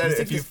 Manser said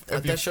You if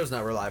think you that show's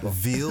not reliable.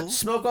 Veal?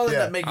 Smoke all the Yeah.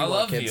 nutmeg you I want,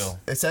 love kids. veal.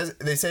 it says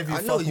they say if you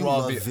I know fuck you raw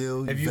love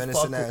veal, veal, if you you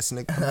venison fuck ass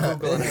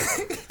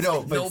nigga.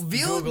 no, but No,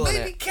 veal Googling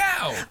baby it.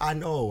 cow. I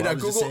know. no, I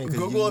was just saying 'cause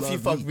Google if love you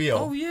fuck meat. veal.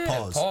 Oh yeah.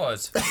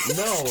 Pause.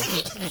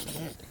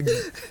 No.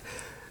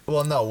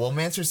 Well, no. Well,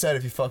 Manser said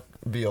if you fuck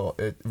veal,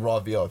 raw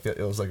veal, it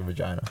was like a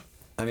vagina.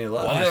 I mean, a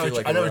lot Well, of I people never- feel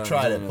like I never a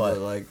tried it, vagina, but-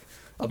 like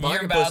a You're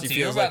pocket about pussy to.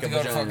 You're feels about like to a go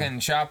to vagina. fucking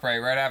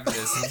ShopRite right after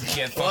this and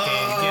get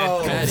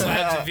Oh. fucking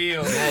slabs of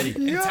veal Maddie.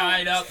 and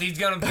tied up. He's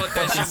gonna put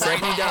that shit right.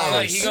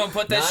 $70. He's gonna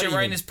put that Not shit right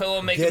in even. his pillow,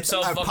 make Get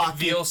himself a fucking pocket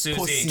veal Susie.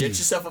 pussy. Get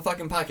yourself a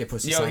fucking pocket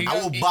pussy. Yo, son. he I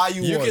will buy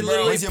you You one. can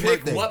literally When's your pick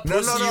birthday? what No,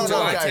 pussy no, no, you no,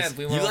 want. guys.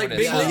 We You went like over big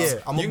this. Yeah, lips? yeah,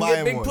 I'ma You buy can get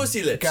him big one.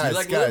 pussy lips. Guys, You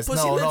like guys, little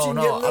pussy no, lips? no, You can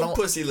no, get I little don't-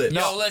 pussy lips.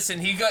 Yo,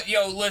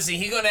 listen,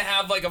 he gonna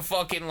have like a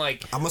fucking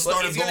like. I'ma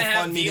start he's a gonna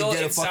have GoFundMe to veal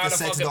get a inside fucking a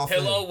sex fucking doll for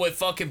pillow him. with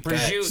fucking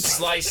prosciutto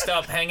sliced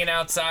up, hanging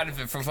outside of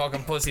it for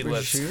fucking pussy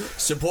lips.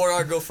 Support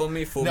our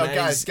GoFundMe for No,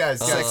 Maddie's, guys,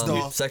 sex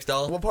doll. Sex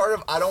doll. Well, part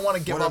of I don't want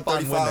to give up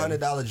on women.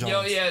 $3,500 Jones.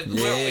 Yo, yeah,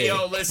 Yeah.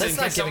 yo, listen, That's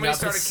not can somebody giving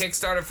start a up.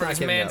 Kickstarter for Not this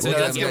giving man up. so Well,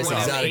 he that's can get giving one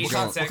of up. them Asian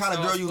What sex What kind of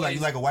girl dolls, you like? please.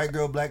 You like a white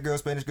girl, black girl,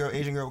 Spanish girl,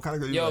 Asian girl? What kind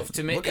of girl you Yo, like?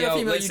 to me, What kind of yo,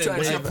 female you listen, trying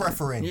What's to your have?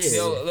 preference? Yeah.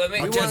 Yo, let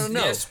me We just wanna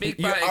know. speak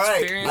You- by all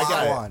right, experience. I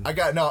got One. it. I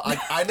got no.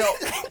 I know.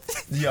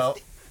 Yo,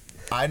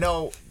 I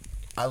know.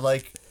 I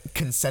like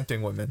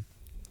consenting women.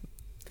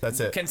 That's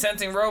it.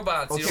 Consenting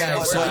robots. You Okay,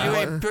 don't So know you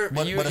where- ain't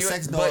but a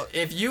sex doll But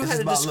if you is had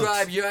to about describe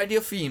looks. your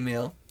ideal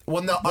female,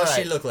 Well, no. All what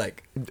she right. look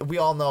like? We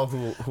all know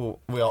who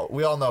we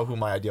all know who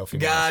my ideal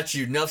female is. Got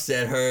you. Enough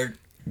said. Heard.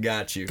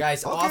 Got you.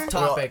 Guys, Okay. off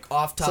topic,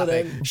 off So topic.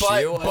 then- But She'll-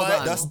 hold on. but all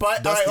right,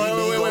 Dusty wait,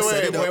 Lee gonna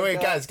set it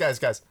up.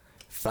 guys.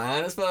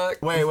 Fine as fuck.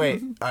 Wait.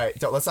 All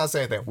right, let's not say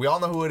anything. We all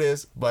know who it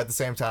is, but at the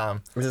same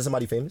time, Is it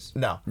somebody famous?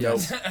 no. But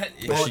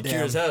she cute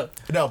damn. as hell.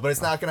 No, but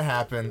it's not gonna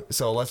happen.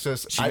 So let's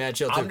just. She mad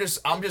chill, I'm too.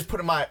 just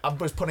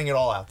putting it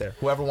all out there.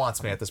 Whoever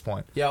wants me at this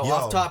point. Yo, Yo,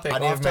 off topic, I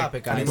need to off make-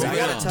 topic, I need guys. to I make-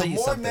 gotta Yeah. tell The you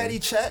more something. Maddie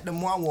chat, the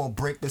more I want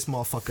to break this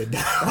motherfucker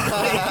down.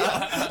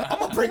 I'm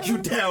gonna break you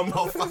down,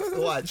 motherfucker.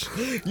 Watch.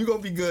 You gonna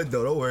be good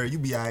though. Don't worry. You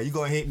be alright. You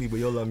gonna hate me, but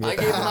you'll love me. I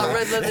gave him my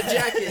red leather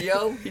jacket,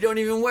 yo. He don't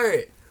even wear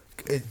it.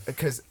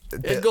 Because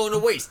It's going to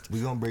waste.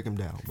 We gonna break him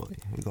down, buddy.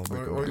 We gonna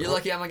break him down. You're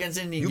lucky I'm against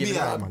Indian. You be Give it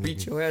alright, I'll my beat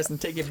nigga. your ass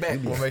and take it back.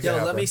 we'll make it Yo,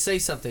 happen. let me say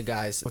something,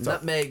 guys. up?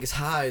 Nutmeg's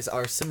highs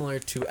are similar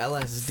to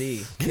LSD.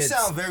 You Kids,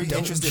 sound very don't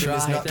interested in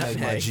this try nutmeg,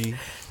 my G.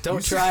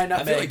 Don't try I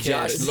nutmeg. feel like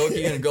Josh kids.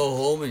 Loki gonna go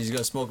home and he's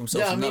gonna smoke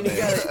himself Yeah, I some mean,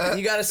 nutmeg.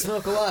 you gotta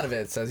smoke a lot of it.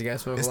 It says you gotta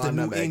smoke It's a lot the of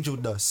new nutmeg. angel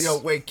dust. Yo,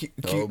 wait.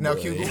 Oh, Now,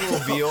 boy. can you Google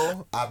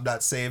veal? I'm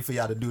not saying for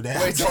y'all to do that.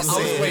 Wait, I'm just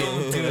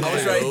saying. I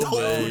was right. Oh, Don't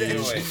boy. do that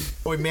Do shit. it.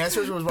 Wait,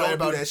 Mansers was right Don't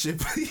about do that shit,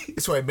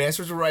 please. Sorry, Mansers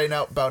was writing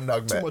out about Too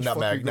nutmeg. much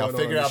Nutmeg. fucking Now going on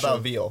figure in out this about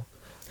show. veal.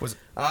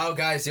 Oh,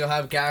 guys, you'll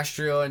have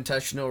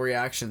gastrointestinal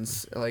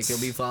reactions. Like you'll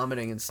be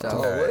vomiting and stuff Oh,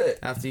 what?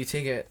 after you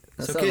take it.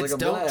 That So sounds kids,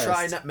 like a don't blast.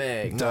 try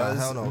nutmeg. Nah,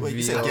 hell no. Wait,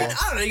 you said veal. get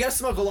I don't know. You gotta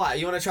smoke a lot.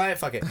 You wanna try it?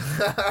 Fuck it.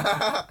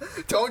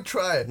 Don't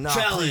try it. Nah,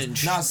 Challenge.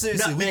 please. Nah,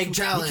 seriously. Nutmeg we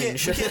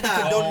challenge. can't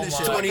condone this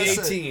shit. Like I said,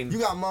 2018. you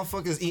got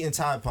motherfuckers eating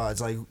Tide Pods.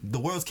 Like, the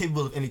world's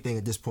capable of anything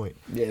at this point.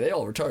 Yeah, they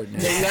all retarded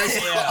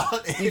now.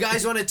 You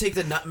guys want to take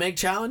the nutmeg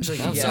challenge? Like,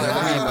 I'm yeah, sorry,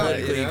 I'm being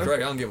politically you know?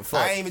 incorrect. I don't give a fuck.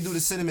 I ain't even do the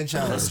cinnamon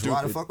challenge. Why the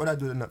stupid. fuck would I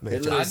do the nutmeg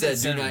It challenge? literally I did said do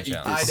not cinnamon eat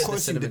challenge. I this. did Of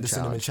course the you did the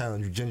cinnamon cinnamon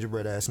challenge, you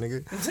gingerbread ass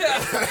nigga.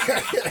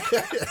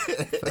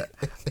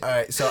 All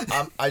right, so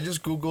I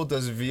just googled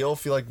does veal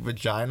feel like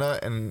vagina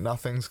and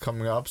nothing's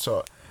coming up.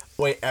 So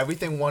wait,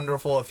 everything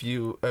wonderful if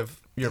your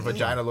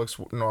vagina looks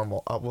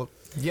normal. Well,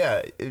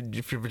 yeah,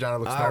 if your vagina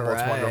looks normal,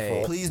 it's Alright.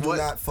 wonderful. Please do What-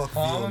 not fuck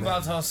veal, All I'm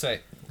man. about to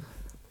say.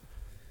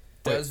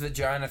 Does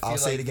vagina feel I'll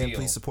say like it again. veal?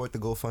 Please support the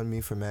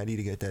GoFundMe for Maddie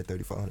to get that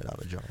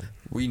 $3,500 job.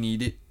 We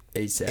need it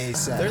ASAP.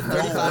 ASAP. They're No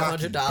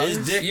Rocky. $3,500.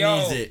 His dick Yo.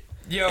 needs it.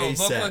 Yo, look ASAP.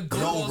 what No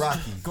Google's,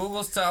 Rocky.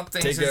 Google's top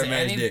things Take is care of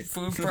man's any dick.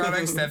 food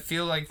products that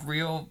feel like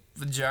real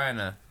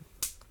vagina.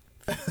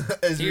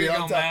 Is Here you veal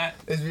go, on top? Matt.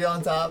 Is veal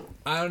on top?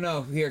 I don't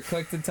know. Here,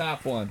 click the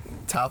top one.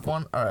 Top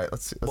one. All right,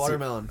 let's see.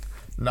 Watermelon.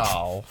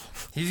 No,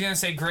 He's gonna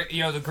say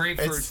the grapefruit's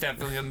It's-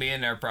 definitely gonna be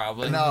in there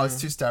probably. no, it's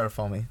too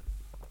styrofoamy.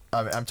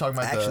 I'm talking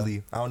about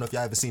Actually, I don't know if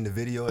y'all ever seen the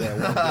video of that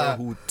one girl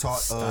who taught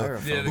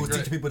Styrofoam. Yeah, the who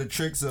great- teach people the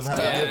tricks of how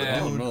to Yeah. give a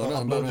dude No,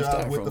 a no,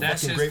 blowjob with the That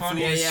fucking shit's grapefruit.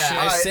 funny Yeah, as yeah. shit.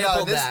 I Alright,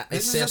 sampled this- that. I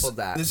this is sampled just-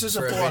 that. This is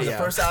a for forum. The video.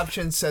 first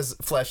option says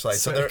fleshlight,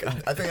 so Sorry, there,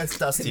 God. I think that's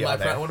Dusty My on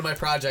there. one of my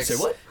projects Say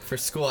what? for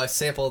school, I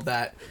sampled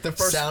that The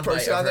first soundbite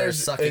person on of there her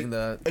is sucking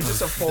the it's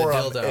just a the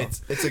forum.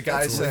 dildo. It's a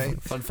guy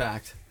saying Fun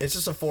fact. it's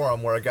just a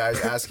forum where a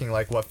guy's asking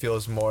like what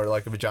feels more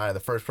like a vagina.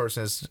 The first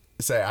person is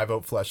say I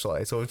vote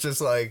fleshlight. So it's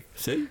just like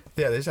See?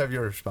 yeah, they just have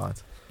your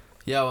response.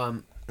 Yo,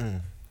 I'm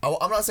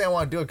not saying I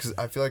want to do it because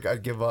I feel like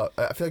I'd give up.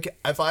 I feel like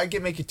if I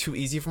make it too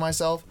easy for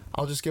myself,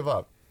 I'll just give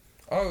up.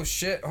 Oh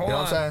shit! Hold You know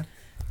on. what I'm saying?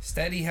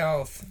 Steady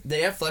health.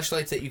 they have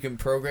fleshlights that you can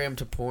program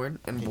to porn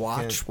and watch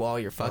can't- while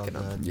you're fucking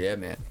them, God. Yeah,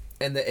 man.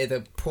 and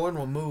the porn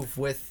will move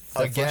with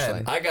the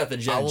Again, fleshlight. I got the I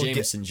Jenna will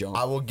Jameson jump.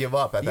 I will give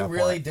up at You that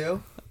really point.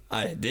 do?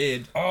 I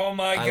did. Oh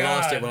my I god!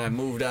 lost it when I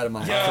moved out of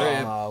my Yo.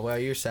 crib. Oh, well,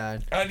 you're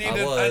sad. I need I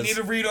to. I was. need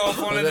to read off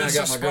one But of then I these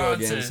got my girl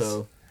responses. again,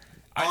 so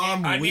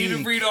I need to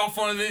weak. read off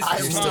one of these I'm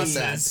still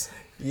responses.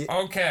 sad.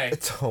 Okay.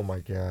 Oh my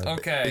god.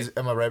 Okay.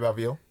 Am I right about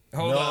you?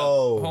 Hold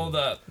No. up. Hold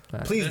up.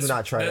 Please This, do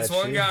not try this that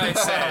one shit. guy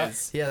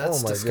says, Yeah, that's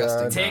Oh my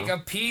disgusting. God. take bro. a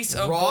piece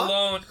of Raw?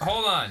 bologna.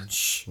 Hold on.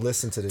 Shh.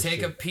 Listen to this Take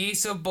shit. a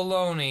piece of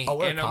bologna I'll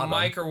wear in a a condom.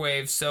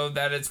 microwave so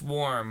that it's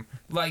warm,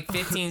 like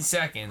 15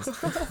 seconds.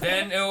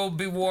 Then it will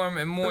be warm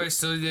and moist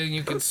so that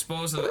you can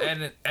dispose of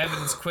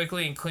evidence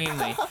quickly and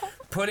cleanly.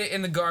 Put it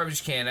in the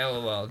garbage can,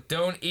 lol.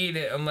 Don't eat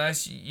it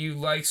unless you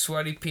like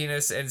sweaty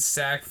penis and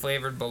sack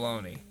flavored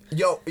bologna.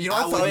 Yo, you know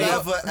I what I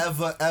would thought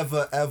never,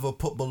 about? ever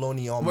put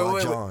bologna on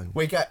my John.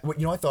 Wait, guy, you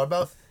know what I thought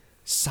about?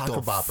 Soccer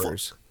The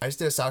boppers. I just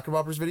did a soccer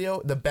boppers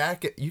video. The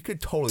back, you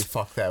could totally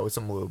fuck that with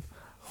some lube.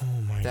 Oh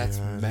my That's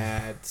god.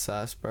 mad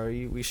sus, bro.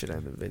 We should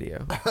end the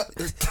video.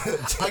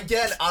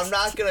 Again, I'm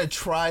not gonna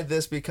try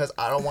this because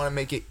I don't want to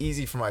make it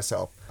easy for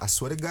myself. I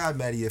swear to God,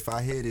 Maddie, if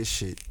I hear this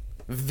shit,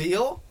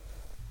 Veal?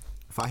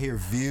 if I hear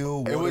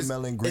veal, It was-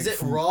 watermelon, Is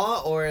grapefruit, it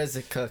raw or is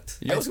it cooked?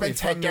 You know It's what's been gonna be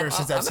 10 fun, years though?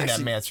 since I've seen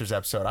actually, that Masters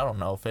episode. I don't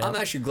know, fam. I'm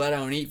actually glad I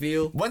don't eat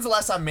veal. When's the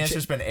last time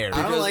Masters been aired?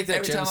 I don't Because like that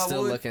every time Jim's I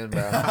still would- looking,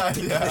 bro. Yeah.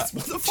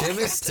 Jim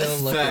is still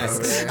looking Facts.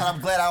 over And there. I'm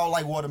glad I don't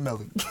like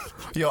watermelon.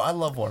 Yo, I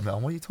love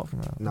watermelon. What are you talking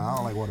about? No, I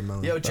don't like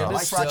watermelon. Yo, I Jim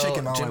like is fried still,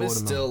 chicken. I don't Jim like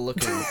is watermelon. still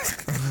looking.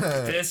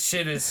 This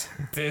shit is.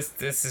 This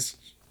is.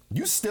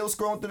 You still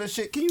scrolling through this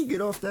shit? Can you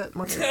get off that?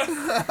 My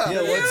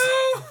Yeah, what's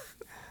oh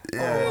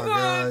my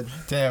god.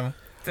 Damn.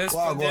 This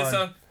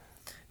Wagwan.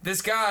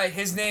 this guy,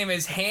 his name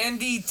is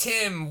Handy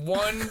Tim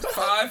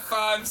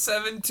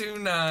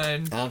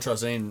 155729. I don't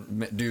trust any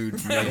dude.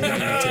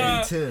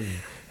 Tim.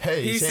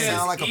 Hey, He he's says, saying-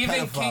 Sound like a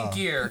even pedophile.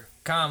 kinkier,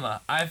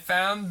 comma, I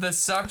found the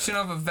suction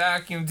of a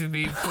vacuum to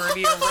be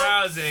pretty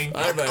arousing.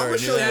 I better I'ma knew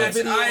show you a that. That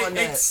video I on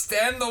that.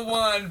 extend the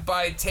one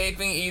by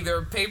taping either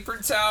a paper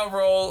towel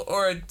roll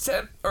or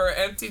or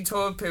empty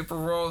toilet paper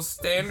roll.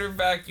 Standard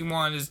vacuum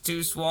wand is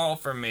too small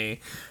for me.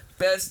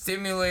 Best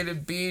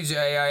stimulated BJ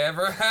I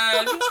ever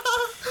had.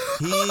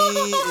 He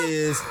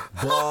is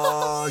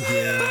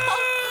bugging.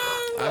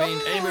 I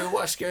mean, anybody who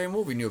watched Scary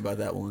Movie knew about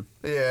that one.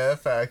 yeah,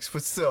 facts.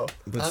 But still,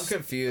 I'm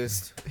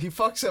confused. he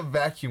fucks a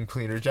vacuum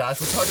cleaner,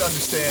 Josh. It's hard to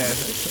understand.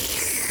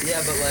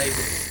 Yeah, but like,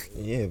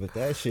 Yeah, but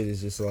that shit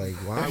is just like,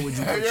 why would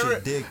you Have put you your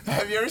ever, dick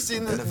have you ever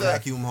seen in a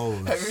vacuum hose?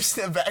 Have you ever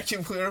seen a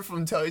vacuum cleaner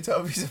from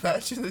Teletubbies?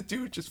 Imagine the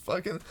dude just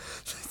fucking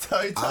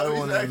Teletubbies I don't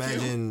want to vacuum.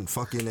 imagine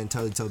fucking and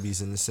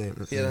Teletubbies in the same.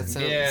 yeah, that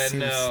sounds. Yeah,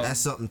 seems, no. That's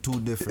something too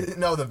different.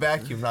 No, the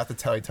vacuum, not the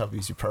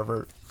Teletubbies, you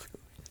pervert.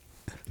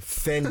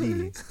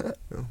 Fendi.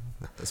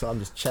 That's why I'm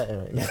just chatting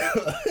right now.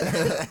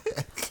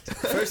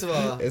 First of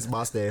all, It's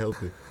my stay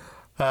healthy.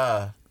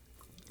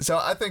 So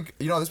I think,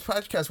 this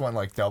podcast went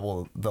like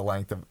double the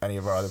length of any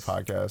of our other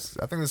podcasts.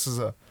 I think this is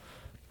a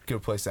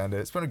good place to end it.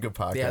 It's been a good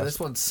podcast. yeah, this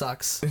one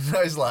sucks.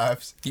 Nice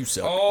laughs. You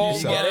suck. Oh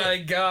You get my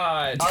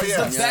god. Oh, It's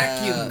yeah. the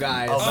vacuum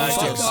guys. Oh, Oh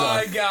vacuum my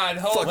suck. god.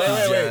 Hold Fuck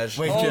on. you, Judge.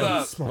 Wait, Hold Jim.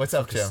 up. What's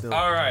up, Jim?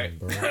 All right.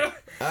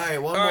 All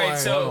right, one All more. right,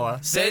 so One more.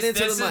 Say it into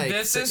this the is- mic.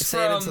 This is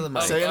Say it into the from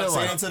mic. Say it into the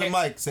Say mic. it to the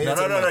mic. Say No, it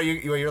to no, the no, no.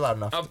 mic. You're loud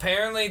enough.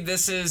 Apparently,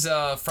 this is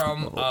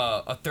from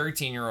a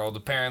 13-year-old.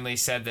 Apparently,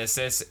 said this.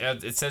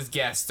 It says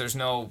guest. There's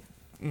no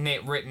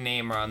written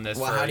name on this.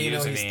 Well, for how a do you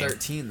know he's username.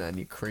 13 then,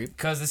 you creep?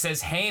 Because it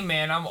says, "Hey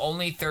man, I'm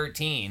only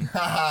 13."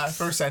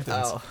 First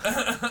sentence.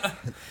 Oh.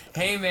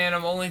 Hey man,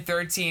 I'm only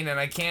 13 and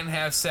I can't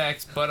have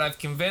sex, but I've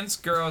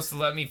convinced girls to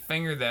let me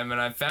finger them, and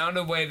I found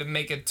a way to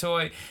make a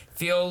toy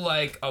feel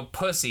like a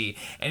pussy,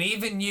 and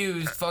even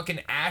used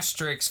fucking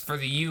asterisks for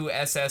the U,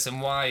 S, S,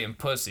 and Y in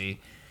pussy.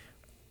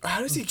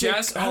 How does he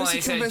Just, how hold does on, he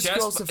I said, convince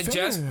girls to just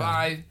finger him?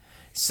 buy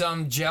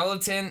some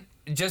gelatin.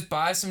 Just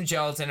buy some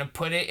gelatin and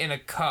put it in a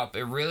cup.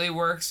 It really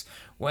works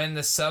when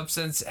the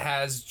substance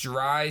has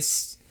dried.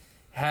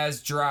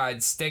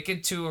 Stick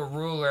it to a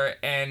ruler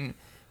and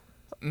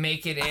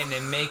make it in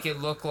and make it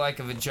look like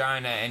a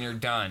vagina, and you're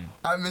done.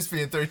 I miss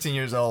being 13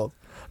 years old.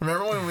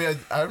 Remember when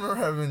I remember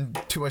having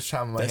too much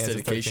time on my That's hands.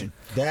 at 13. dedication.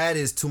 That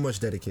is too much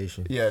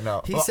dedication. Yeah,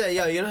 no. He Well, said,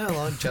 "Yo, you know how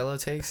long Jello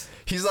takes?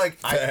 he's like,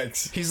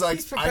 Facts. he's like,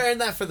 He's preparing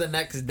that for the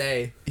next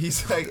day."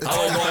 he's like,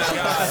 Oh my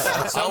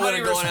god. I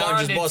Somebody would have gone out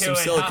and just responded bought to some it.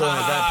 silicone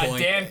at that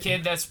point. Damn,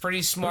 kid, that's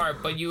pretty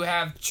smart.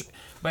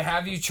 But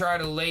have you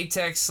tried a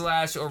latex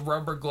 / or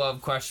rubber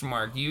glove ?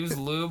 Use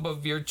lube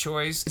of your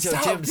choice. Yo,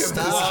 Stop Jim, giving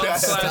stop.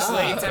 this guy- Glove / Stop,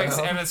 latex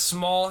bro. and a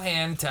small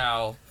hand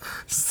towel.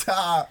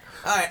 stop.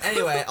 All right.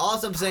 Anyway, all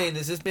I'm saying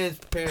is this man's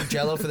preparing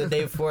Jello for the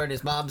day before, and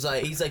his mom's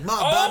like, he's like, "Mom,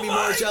 buy me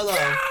more Jello.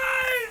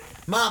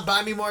 Mom,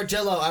 buy me more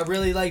Jello. I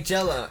really like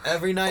Jello.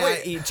 Every night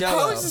I eat Jello."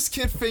 How is this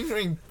kid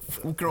fingering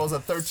girls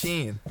at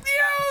 13?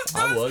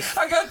 I was.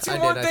 I got two I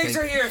more did, I things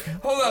think. right here.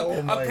 Hold up.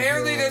 Oh my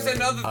Apparently, God. there's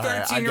another All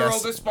right, I 13-year-old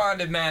guess-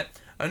 responded, Matt.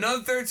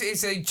 Another 13. He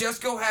said,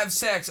 "Just go have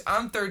sex.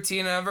 I'm 13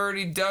 and I've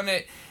already done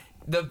it.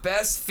 The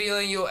best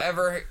feeling you'll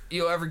ever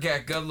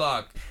get. Good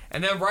luck."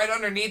 And then right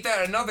underneath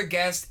that, another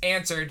guest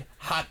answered,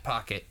 "Hot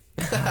Pocket."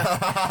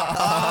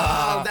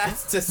 Oh,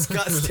 that's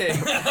disgusting.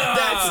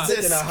 That's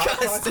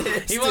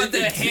disgusting. He wanted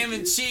the ham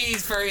and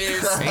cheese for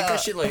his. Ain't that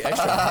shit like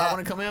extra hot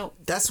when it come out?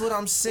 That's what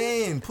I'm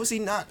saying. Pussy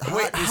not hot.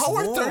 Wait, it's how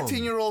are warm.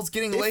 13-year-olds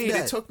getting If laid?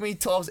 that. It took me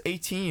till I was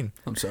 18,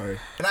 I'm sorry.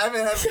 and I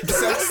haven't had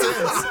sex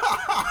since.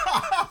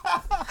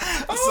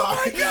 I'm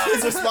sorry.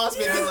 His response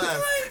made me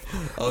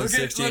laugh. I was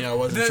 16. I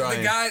wasn't the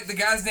trying. The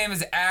guy's name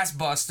is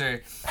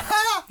Assbuster.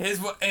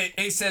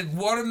 He said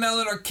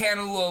watermelon or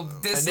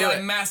cantaloupe. This I knew like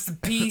it. Master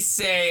P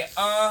say,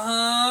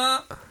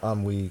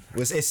 I'm weak.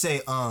 It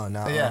say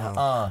now.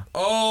 Yeah,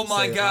 Oh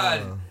my Say,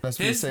 God! That's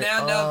what you This say,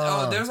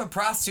 now there's a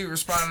prostitute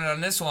responding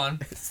on this one.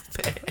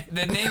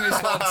 The name is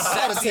called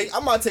I'm Sexy.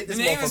 gonna take The this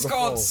name is motherfucker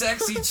called phone.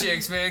 Sexy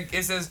Chicks, man.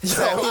 It says. He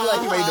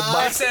like he ready to It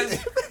box.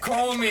 says,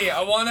 "Call me.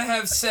 I want to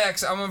have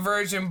sex. I'm a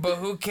virgin, but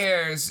who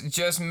cares?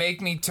 Just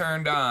make me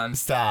turned on."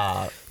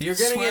 stop. You're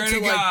getting Swear into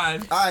to like.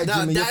 God. All right, No,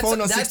 Jimmy, your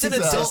phone on that's an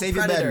 60%. adult Save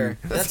your predator.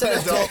 battery. That's an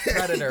adult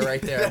predator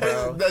right there,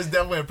 bro. That's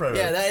definitely a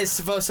predator. Yeah, that is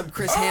supposed some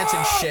Chris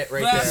Hansen shit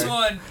right Last there.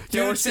 one. Yo,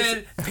 Dude what's this-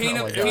 said Oh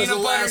peanut my God. It was the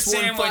butter last one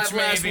sandwich, 5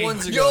 last maybe.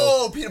 ones ago.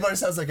 Yo, peanut butter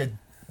sounds like a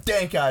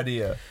dank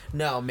idea.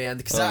 No, man,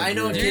 because Oh, I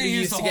know a dude. kid You who use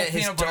used the to whole get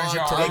his peanut butter dog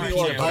jar, to aren't the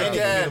you?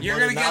 Again. You're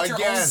gonna get your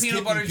Again. own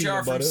peanut butter Skippy jar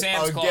peanut from butter.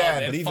 Sam's Club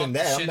Again. and But even fuck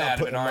that, the I'm shit not out of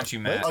it, putting aren't you,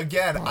 man?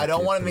 Again, I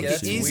don't want to make Yeah, it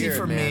that's easy weird,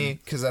 for man. me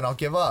because then I'll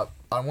give up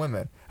on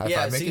women. If I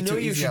Yeah, make so you it know too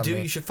what you easy should on do?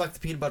 me. You should fuck the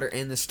peanut butter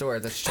in the store.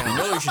 That's You challenge.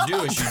 know what you should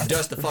do is you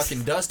dust the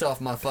fucking dust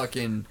off my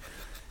fucking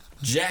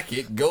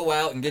jacket, go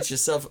out and get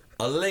yourself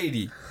a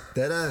lady.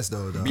 That ass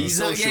though. Be He's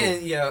not social.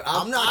 getting,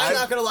 I'm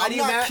not gonna lie to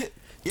you, Matt.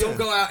 Don't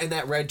go out in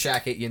that red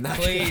jacket. You're not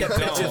Please gonna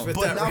get bitches don't. with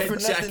But that not red for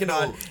nothing, jacket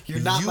on. though. You're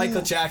not You-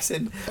 Michael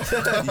Jackson.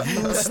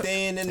 You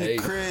staying in the Hey,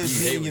 crib, you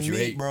hate being what your you meat,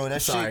 hate. bro.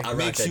 That Sorry. shit I rock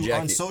makes that you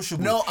jacket.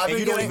 unsociable. No, I've and been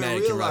you don't getting- even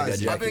Man can rock that realize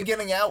jacket. I've been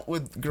getting out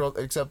with girls,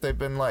 except they've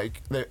been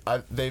like we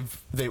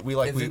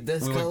like Is we it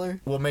this we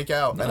color? we'll make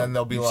out No, and then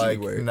they'll be you've seen me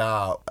like, wear it.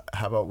 nah,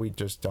 how about we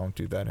just don't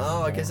do that anymore?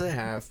 Oh, I guess I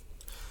have.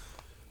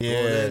 yeah.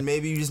 Well, then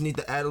maybe you just need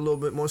to add a little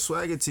bit more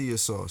swagger to your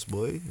sauce,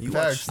 boy. You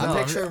Facts. watch. I'm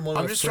No, picturing one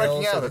I'm with just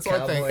striking frills out. like That's a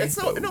what I think. cowboy.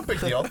 It's no big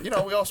deal. You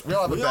know, we all have a We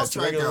all bad strike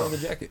season. Regular out. leather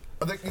jacket.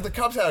 The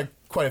Cubs had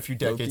quite a few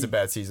decades of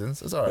bad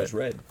seasons. It's all right. That's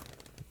red.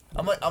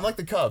 I'm like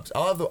the Cubs.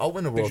 I'll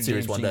win the World Picture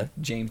Series James one day.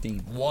 James Dean.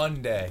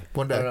 One day.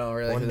 One I day. don't know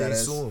really One who day that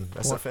is. soon.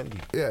 That's What? offending.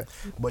 Yeah.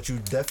 But you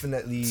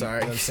definitely, Sorry.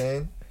 you know what I'm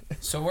saying?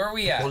 So where are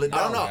we at? Hold it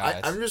I don't down. know.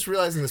 guys? I'm just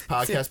realizing this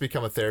podcast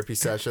become a therapy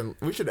session.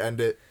 We should end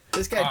it.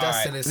 This guy All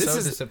Dustin right. is This so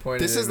is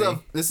disappointed This is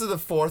in me. the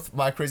fourth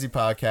My Crazy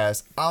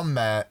Podcast. I'm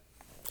Matt.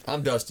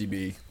 I'm Dusty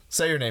B.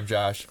 Say your name,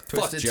 Josh.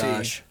 Fuck Twisted Tea.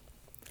 Josh.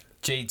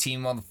 JT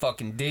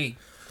motherfucking D.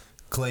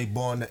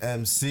 Claiborne the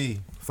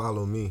MC.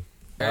 Follow me.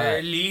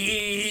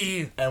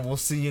 Early. And we'll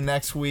see you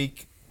next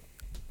week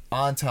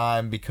on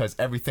time because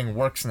everything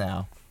works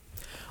now.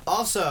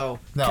 Also,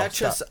 No, catch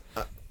stop.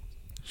 us.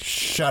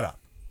 Shut up.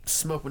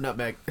 Smoke with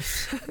nutmeg.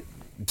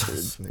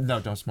 No,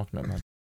 don't smoke nutmeg.